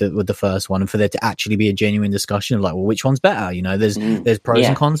par with the first one, and for there to actually be a genuine discussion of like, well, which one's better? You know, there's pros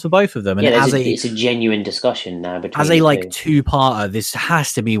and cons for both of them. And it's a genuine discussion now. As a like two-parter, this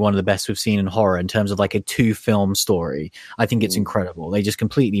has to be one of the best we've seen in horror in terms of like a two-film story. I think it's incredible. They just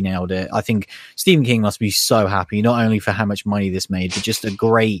completely nailed it. I think Stephen King must be so happy, not only for how much money this made, but just a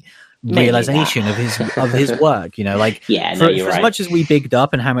great realization of his work, you know, like for as much as we bigged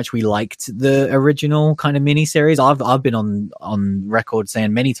up and how much we liked the original kind of miniseries, I've been on record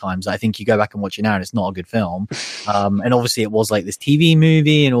saying many times I think you go back and watch it now and it's not a good film. And obviously it was like this TV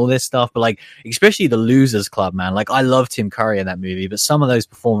movie and all this stuff, but like especially the Losers Club, man, like I love Tim Curry in that movie, but some of those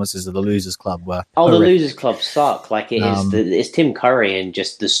performances of the Losers Club were horrific. The Losers Club suck. Like it's Tim Curry and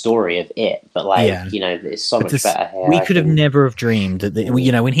just the story of it, but like you know, it's so much better here. We could have never have dreamed that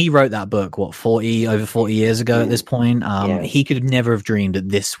you know, when he wrote that book, over 40 years ago at this point, he could never have dreamed that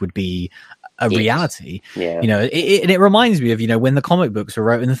this would be a reality. You know, it reminds me of, you know, when the comic books were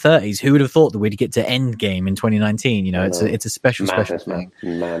wrote in the 30s, who would have thought that we'd get to Endgame in 2019? You know, it's a special thing.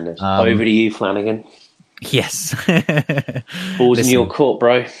 Madness. Over to you, Flanagan. Yes. Balls in your court,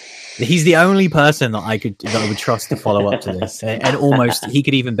 bro. He's the only person that I would trust to follow up to this, and almost he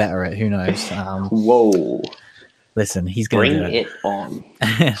could even better it. Who knows? Whoa. Listen, he's going to bring it on.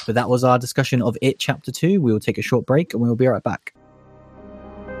 But that was our discussion of It Chapter 2. We will take a short break and we will be right back.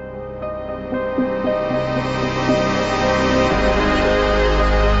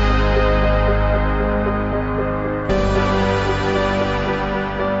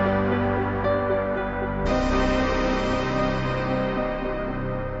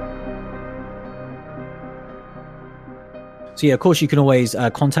 So yeah, of course, you can always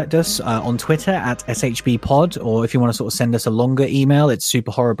contact us on Twitter at SHBpod, or if you want to sort of send us a longer email, it's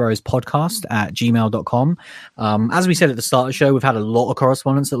superhorrorbrospodcast@gmail.com. As we said at the start of the show, we've had a lot of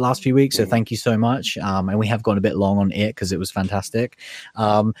correspondence the last few weeks, so thank you so much. And we have gone a bit long on it because it was fantastic.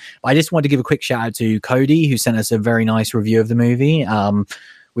 I just wanted to give a quick shout out to Cody, who sent us a very nice review of the movie.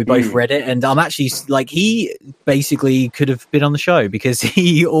 We both read it, and I'm actually like, he basically could have been on the show because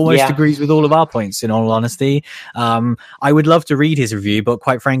he almost agrees with all of our points, in all honesty. I would love to read his review, but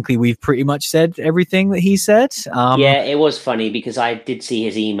quite frankly, we've pretty much said everything that he said. It was funny because I did see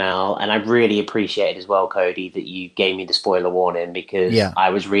his email, and I really appreciated as well, Cody, that you gave me the spoiler warning, because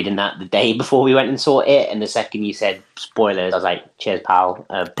I was reading that the day before we went and saw it, and the second you said spoilers, I was like, cheers, pal,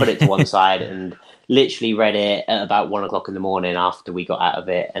 put it to one side, and literally read it at about 1 o'clock in the morning after we got out of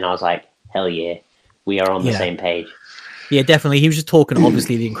it, and I was like, hell yeah, we are on the same page. Yeah, definitely. He was just talking,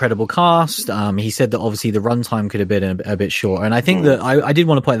 obviously, the incredible cast. He said that obviously the runtime could have been a bit shorter. And I think that I did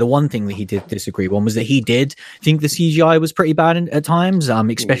want to point out the one thing that he did disagree on was that he did think the CGI was pretty bad at times,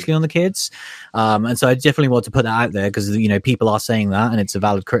 especially on the kids. And so I definitely want to put that out there because, you know, people are saying that and it's a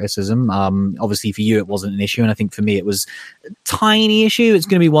valid criticism. Obviously for you, it wasn't an issue. And I think for me, it was a tiny issue. It's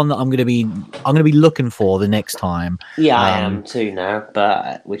going to be one that I'm going to be looking for the next time. Yeah, I am too now,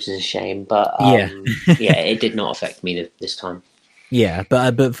 but which is a shame. But yeah, it did not affect me this time. Yeah,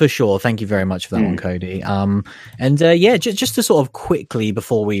 but for sure, thank you very much for that one, Cody. Just to sort of quickly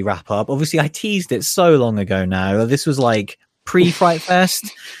before we wrap up, obviously I teased it so long ago now. This was like pre-Fright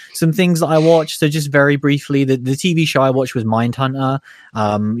Fest. Some things that I watched. So just very briefly, the TV show I watched was Mindhunter.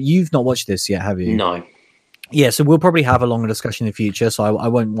 You've not watched this yet, have you? No. Yeah, so we'll probably have a longer discussion in the future, so I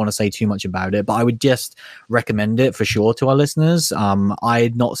won't want to say too much about it, but I would just recommend it for sure to our listeners. I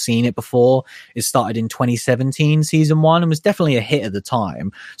had not seen it before. It started in 2017, season 1, and was definitely a hit at the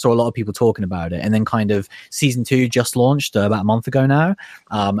time. So a lot of people talking about it. And then kind of season 2 just launched about a month ago now,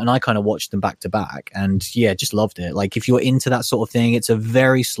 and I kind of watched them back to back. And yeah, just loved it. Like if you're into that sort of thing, it's a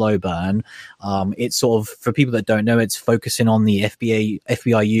very slow burn. It's sort of, for people that don't know, it's focusing on the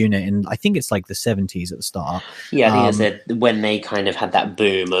FBI unit, and I think it's like the 70s at the start. Yeah, I think it's when they kind of had that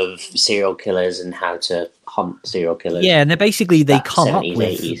boom of serial killers and how to hunt serial killers. Yeah, and they come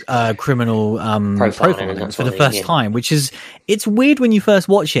 70s, up with criminal profiling for the first time, which is, it's weird when you first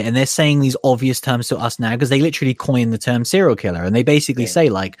watch it and they're saying these obvious terms to us now because they literally coined the term serial killer, and they basically say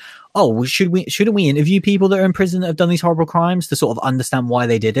like, oh, well, shouldn't we interview people that are in prison that have done these horrible crimes to sort of understand why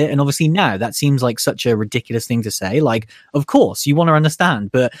they did it? And obviously now that seems like such a ridiculous thing to say. Like, of course you want to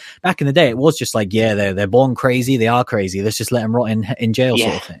understand, but back in the day it was just like, yeah, they're born crazy, they are crazy, let's just let them rot in jail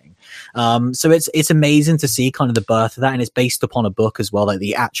sort of thing. So it's amazing to see kind of the birth of that, and it's based upon a book as well, like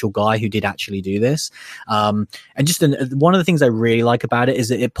the actual guy who did actually do this. And just one of the things I really like about it is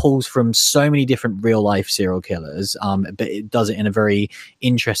that it pulls from so many different real life serial killers, but it does it in a very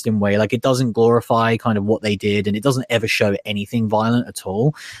interesting way. Like it doesn't glorify kind of what they did, and it doesn't ever show anything violent at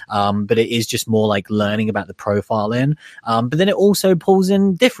all. But it is just more like learning about the profiling. But then it also pulls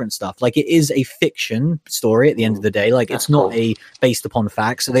in different stuff. Like it is a fiction story at the end of the day. Like it's not based upon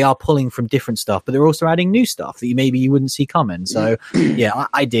facts. So they are pulling from different stuff, but they're also adding new stuff that you wouldn't see coming. So yeah,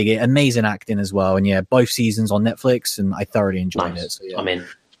 I dig it. Amazing acting as well. And yeah, both seasons on Netflix, and I thoroughly enjoyed it. So yeah, I'm in.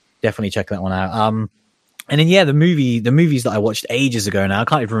 Definitely check that one out. And then yeah, the movies that I watched ages ago now, I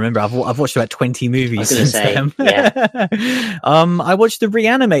can't even remember. I've watched about 20 movies since then. Yeah. I watched the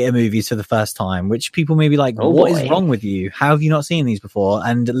Reanimator movies for the first time, which people may be like, what is wrong with you? How have you not seen these before?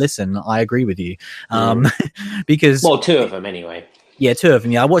 And listen, I agree with you. Because 2 of them anyway. Yeah, 2 of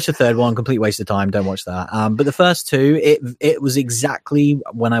them. Yeah, I watched the third one. Complete waste of time. Don't watch that. But the first 2, it was exactly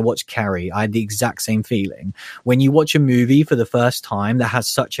when I watched Carrie. I had the exact same feeling. When you watch a movie for the first time that has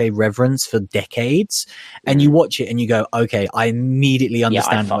such a reverence for decades, and you watch it and you go, okay, I immediately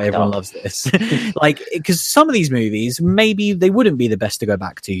understand why everyone loves this. Like, because some of these movies, maybe they wouldn't be the best to go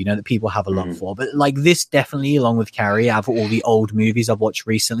back to, that people have a love for. But like this, definitely, along with Carrie, out of all the old movies I've watched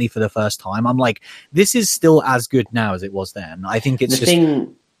recently for the first time, I'm like, this is still as good now as it was then. I think it's the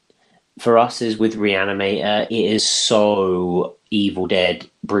thing for us is with Reanimator, it is so Evil Dead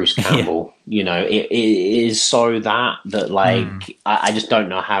Bruce Campbell. It is so that like I just don't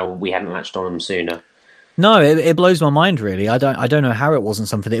know how we hadn't latched on them sooner. No, it blows my mind, really. I don't know how it wasn't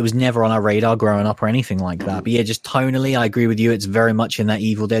something that it was never on our radar growing up or anything like that. But yeah, just tonally, I agree with you. It's very much in that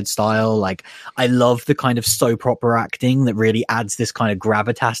Evil Dead style. Like, I love the kind of soap opera acting that really adds this kind of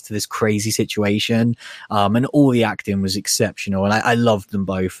gravitas to this crazy situation. And all the acting was exceptional. And I loved them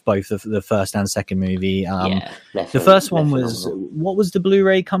both the first and second movie. The first one was, what was the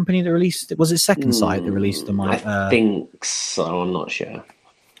Blu-ray company that released it? Was it Second Sight that released them? I think so. I'm not sure.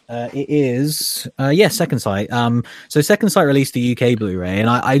 It is, Second Sight. So Second Sight released the UK Blu-ray, and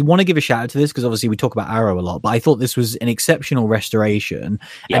I want to give a shout out to this because obviously we talk about Arrow a lot, but I thought this was an exceptional restoration,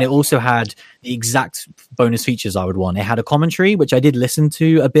 and it also had the exact bonus features I would want. It had a commentary, which I did listen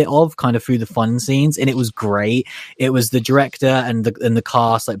to a bit of, kind of through the fun scenes, and it was great. It was the director and the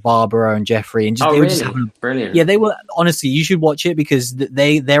cast, like Barbara and Jeffrey, and they were just having, brilliant. Yeah, they were, honestly, you should watch it because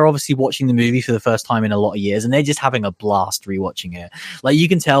they're obviously watching the movie for the first time in a lot of years, and they're just having a blast rewatching it. Like, you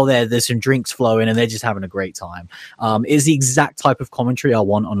can tell there's some drinks flowing and they're just having a great time. It's the exact type of commentary I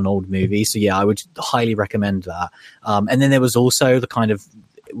want on an old movie. So yeah, I would highly recommend that. And then there was also the kind of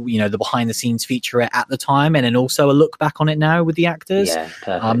the behind the scenes featurette at the time, and then also a look back on it now with the actors. Yeah,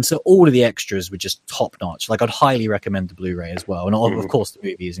 perfect. So all of the extras were just top notch. Like, I'd highly recommend the Blu-ray as well, and of course the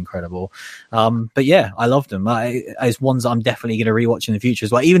movie is incredible. But yeah, I loved them. As ones that I'm definitely going to rewatch in the future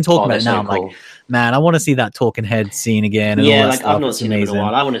as well. Even talking about it now, I'm like, man, I want to see that talking head scene again. And all that stuff. I've not seen it in a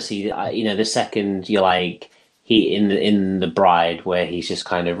while. I want to see the second you're like he in the Bride, where he's just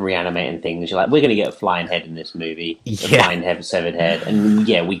kind of reanimating things. You're like, we're going to get a flying head in this movie, a flying head, severed head, and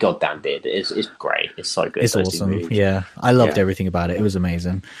yeah, we goddamn did. It's great. It's so good. It's awesome. Yeah, I loved everything about it. It was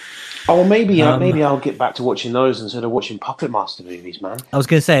amazing. Oh, maybe I'll get back to watching those instead of watching Puppet Master movies, man. I was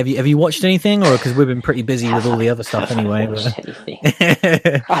going to say, have you watched anything, or because we've been pretty busy with all the other stuff anyway?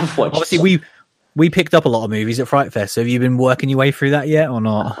 I've watched. Obviously, we picked up a lot of movies at Fright Fest. So have you been working your way through that yet, or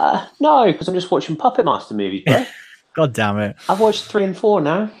not? No, because I'm just watching Puppet Master movies, bro. God damn it! I've watched 3 and 4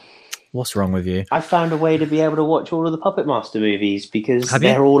 now. What's wrong with you? I found a way to be able to watch all of the Puppet Master movies because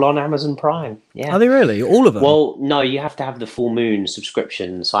they're all on Amazon Prime. Yeah. Are they really? All of them? Well, no, you have to have the Full Moon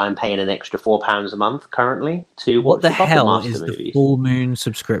subscription, so I'm paying an extra £4 a month currently to watch the Puppet Master movies. What the hell is the Full Moon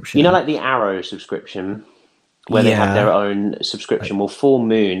subscription? You know, like the Arrow subscription, where they have their own subscription. Well, Full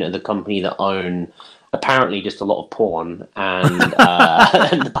Moon are the company that own apparently just a lot of porn and,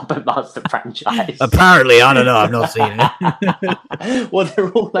 and the Puppet Master franchise. Apparently, I don't know. I've not seen it. Well,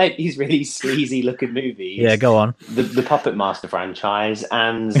 they're all like these really sleazy looking movies. Yeah, go on. The Puppet Master franchise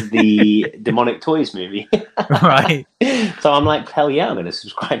and the Demonic Toys movie. Right. So I'm like, hell yeah, I'm going to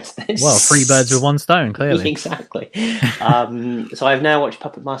subscribe to this. Well, 3 birds with one stone, clearly. Exactly. So I've now watched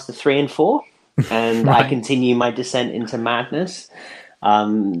Puppet Master 3 and 4, and I continue my descent into madness.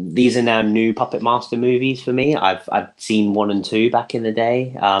 These are now new Puppet Master movies for me. I've seen 1 and 2 back in the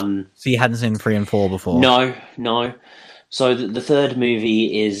day. So you hadn't seen 3 and 4 before? No. So the third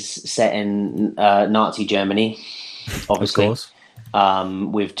movie is set in Nazi Germany, obviously. Of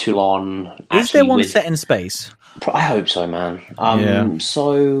course. With Toulon. Is there one set in space? I hope so, man.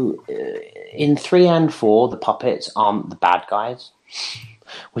 So in 3 and 4, the puppets aren't the bad guys,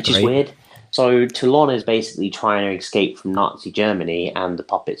 which is weird. So Toulon is basically trying to escape from Nazi Germany, and the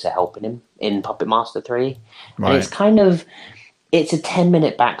puppets are helping him in Puppet Master 3. Right. And it's a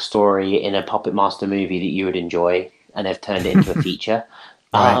 10-minute backstory in a Puppet Master movie that you would enjoy, and they've turned it into a feature.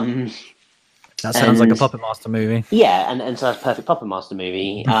 Right. That sounds like a Puppet Master movie. Yeah, and so that's a perfect Puppet Master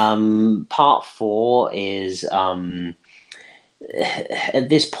movie. Part 4 is... at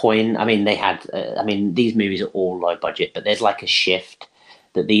this point, I mean, these movies are all low budget, but there's like a shift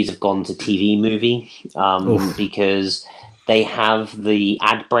that these have gone to TV movie because they have the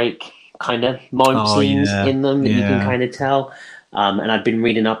ad break kind of mime scenes in them that you can kind of tell. And I've been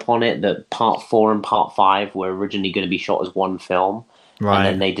reading up on it that Part 4 and Part 5 were originally going to be shot as one film. Right. And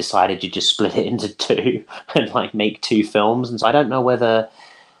then they decided to just split it into 2 and like make 2 films. And so I don't know whether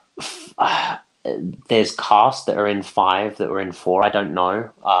there's cast that are in 5 that were in 4. I don't know.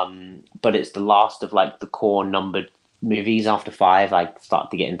 But it's the last of like the core numbered movies. After 5, I start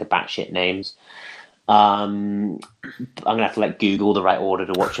to get into batshit names. I'm gonna have to like Google the right order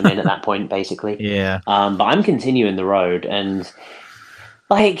to watch them in at that point, basically. Yeah. But I'm continuing the road, and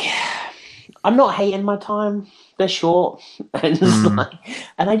like, I'm not hating my time. They're short, and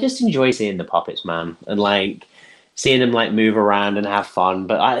and I just enjoy seeing the puppets, man, and like seeing them like move around and have fun.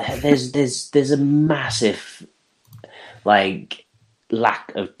 But there's a massive like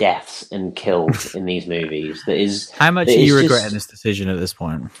lack of deaths and kills in these movies. How much are you regretting this decision at this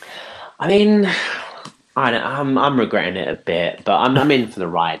point? I mean, I'm regretting it a bit, but I'm in for the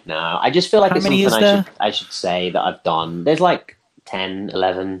ride now. I just feel like it's something I should say that I've done. There's like 10,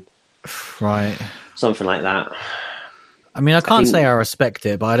 11, right, something like that. I mean, I can't say I respect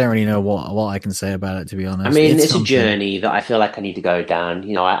it, but I don't really know what I can say about it, to be honest. I mean, it's a journey that I feel like I need to go down.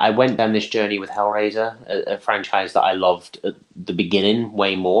 You know, I went down this journey with Hellraiser, a franchise that I loved at the beginning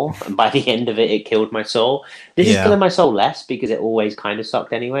way more, and by the end of it, it killed my soul. This is killing my soul less because it always kind of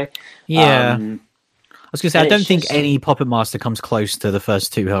sucked anyway. Yeah. I was going to say, I don't think any Puppet Master comes close to the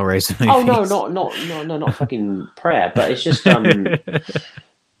first 2 Hellraiser movies. Oh, no, not fucking prayer, but it's just...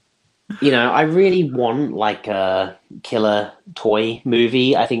 you know, I really want like a killer toy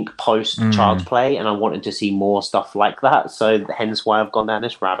movie, I think, post Child's Play, and I wanted to see more stuff like that, so hence why I've gone down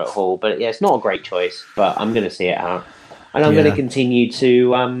this rabbit hole. But yeah, it's not a great choice, but I'm going to see it out. And I'm going to continue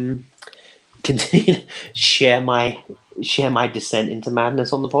to share my descent into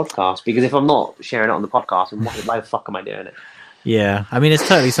madness on the podcast, because if I'm not sharing it on the podcast, then why the fuck am I doing it? Yeah, I mean, it's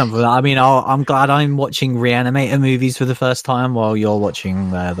totally something. I mean, I'm glad I'm watching Reanimator movies for the first time while you're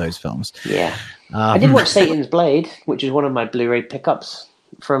watching those films. Yeah. I did watch Satan's Blade, which is one of my Blu-ray pickups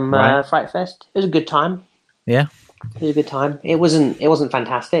from Fright Fest. It was a good time. Yeah. It was a good time. It wasn't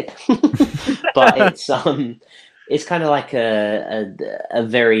fantastic, but it's kind of like a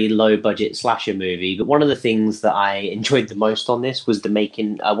very low budget slasher movie. But one of the things that I enjoyed the most on this was the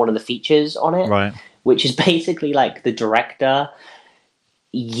making one of the features on it, Right. which is basically like the director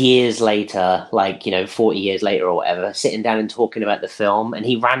years later, like, 40 years later or whatever, sitting down and talking about the film, and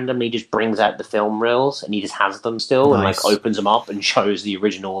he randomly just brings out the film reels and he just has them still and like opens them up and shows the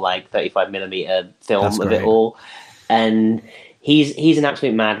original like 35mm film That's of great. it all. And he's an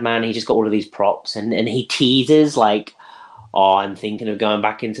absolute madman. He's just got all of these props, and he teases like, oh, I'm thinking of going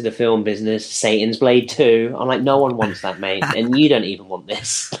back into the film business, Satan's Blade 2. I'm like, no one wants that, mate. And you don't even want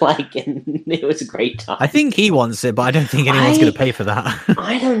this. Like, and it was a great time. I think he wants it, but I don't think anyone's going to pay for that.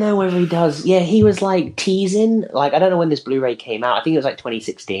 I don't know whether he does. Yeah, he was like teasing. Like, I don't know when this Blu-ray came out. I think it was like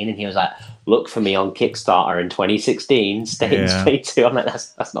 2016. And he was like, look for me on Kickstarter in 2016, Satan's Blade 2. I'm like,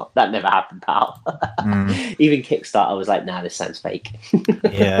 that never happened, pal. Even Kickstarter was like, nah, this sounds fake.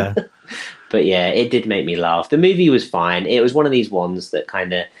 Yeah. But yeah, it did make me laugh. The movie was fine. It was one of these ones that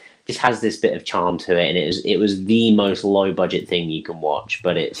kind of just has this bit of charm to it, and it was the most low budget thing you can watch.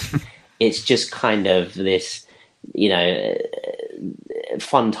 But it's just kind of this,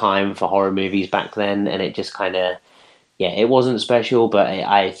 fun time for horror movies back then, and it just kind of, it wasn't special, but it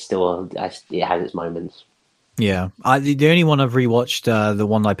has its moments. Yeah, the only one I've rewatched, the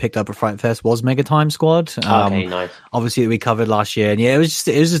one I picked up at Fright Fest, was Mega Time Squad. Okay, nice. Obviously, that we covered last year, and yeah, it was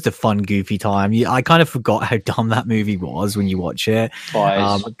just a fun, goofy time. I kind of forgot how dumb that movie was when you watch it.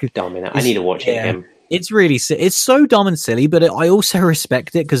 Oh, it's dumb in it. I need to watch it again. It's it's so dumb and silly, but I also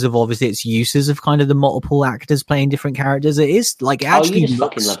respect it because of obviously its uses of kind of the multiple actors playing different characters. It is like actually you just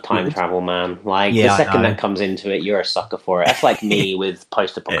fucking love time travel, man. Like the second that comes into it, you're a sucker for it. That's like me with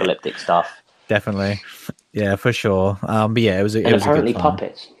post-apocalyptic stuff. Definitely. Yeah, for sure. But yeah, it was apparently a good fun.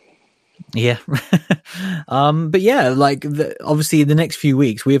 puppets. Yeah. But yeah, like obviously the next few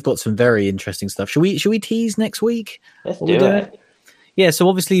weeks we've got some very interesting stuff. Should we tease next week? Let's do it. Yeah, so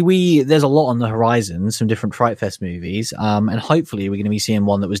obviously there's a lot on the horizon, some different Fright Fest movies, and hopefully we're going to be seeing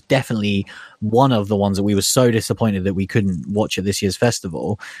one that was definitely one of the ones that we were so disappointed that we couldn't watch at this year's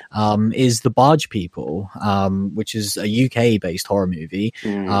festival, is The Barge People, which is a UK-based horror movie,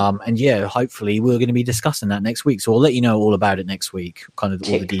 and yeah, hopefully we're going to be discussing that next week, so we'll let you know all about it next week, kind of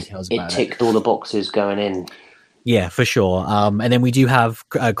all the details about it. It ticked all the boxes going in. Yeah, for sure. And then we do have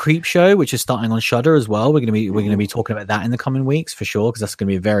a Creep Show, which is starting on Shudder as well. We're going to be talking about that in the coming weeks for sure, because that's going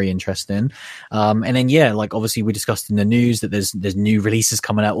to be very interesting. And then like obviously we discussed in the news that there's new releases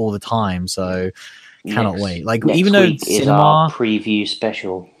coming out all the time, so cannot wait. Like next even though week is our preview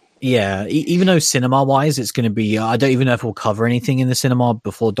special. Yeah, even though cinema-wise, it's going to be... I don't even know if we'll cover anything in the cinema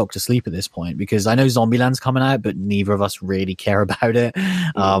before Dr. Sleep at this point, because I know Zombieland's coming out, but neither of us really care about it.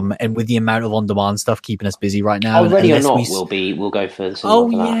 And with the amount of on-demand stuff keeping us busy right now... Ready or Not we'll go for the cinema. Oh,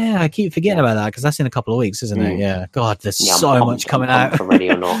 yeah, I keep forgetting about that, because that's in a couple of weeks, isn't it? Yeah. God, there's so much coming out. For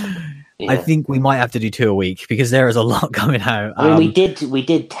Ready or Not. Yeah. I think we might have to do 2 a week, because there is a lot coming out. I mean, we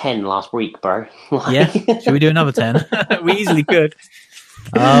did 10 last week, bro. Yeah? Should we do another 10? We easily could.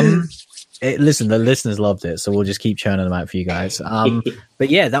 Listen, the listeners loved it, so we'll just keep churning them out for you guys. But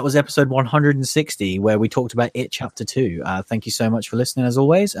yeah, that was episode 160, where we talked about It Chapter 2. Thank you so much for listening, as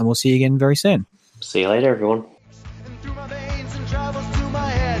always, and we'll see you again very soon. See you later, everyone. Through my veins and travels to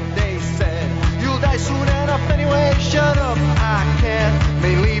my head, they said, you'll die soon enough anyway, shut up, I can't,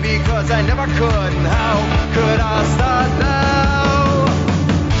 mainly because I never could. How could I start that?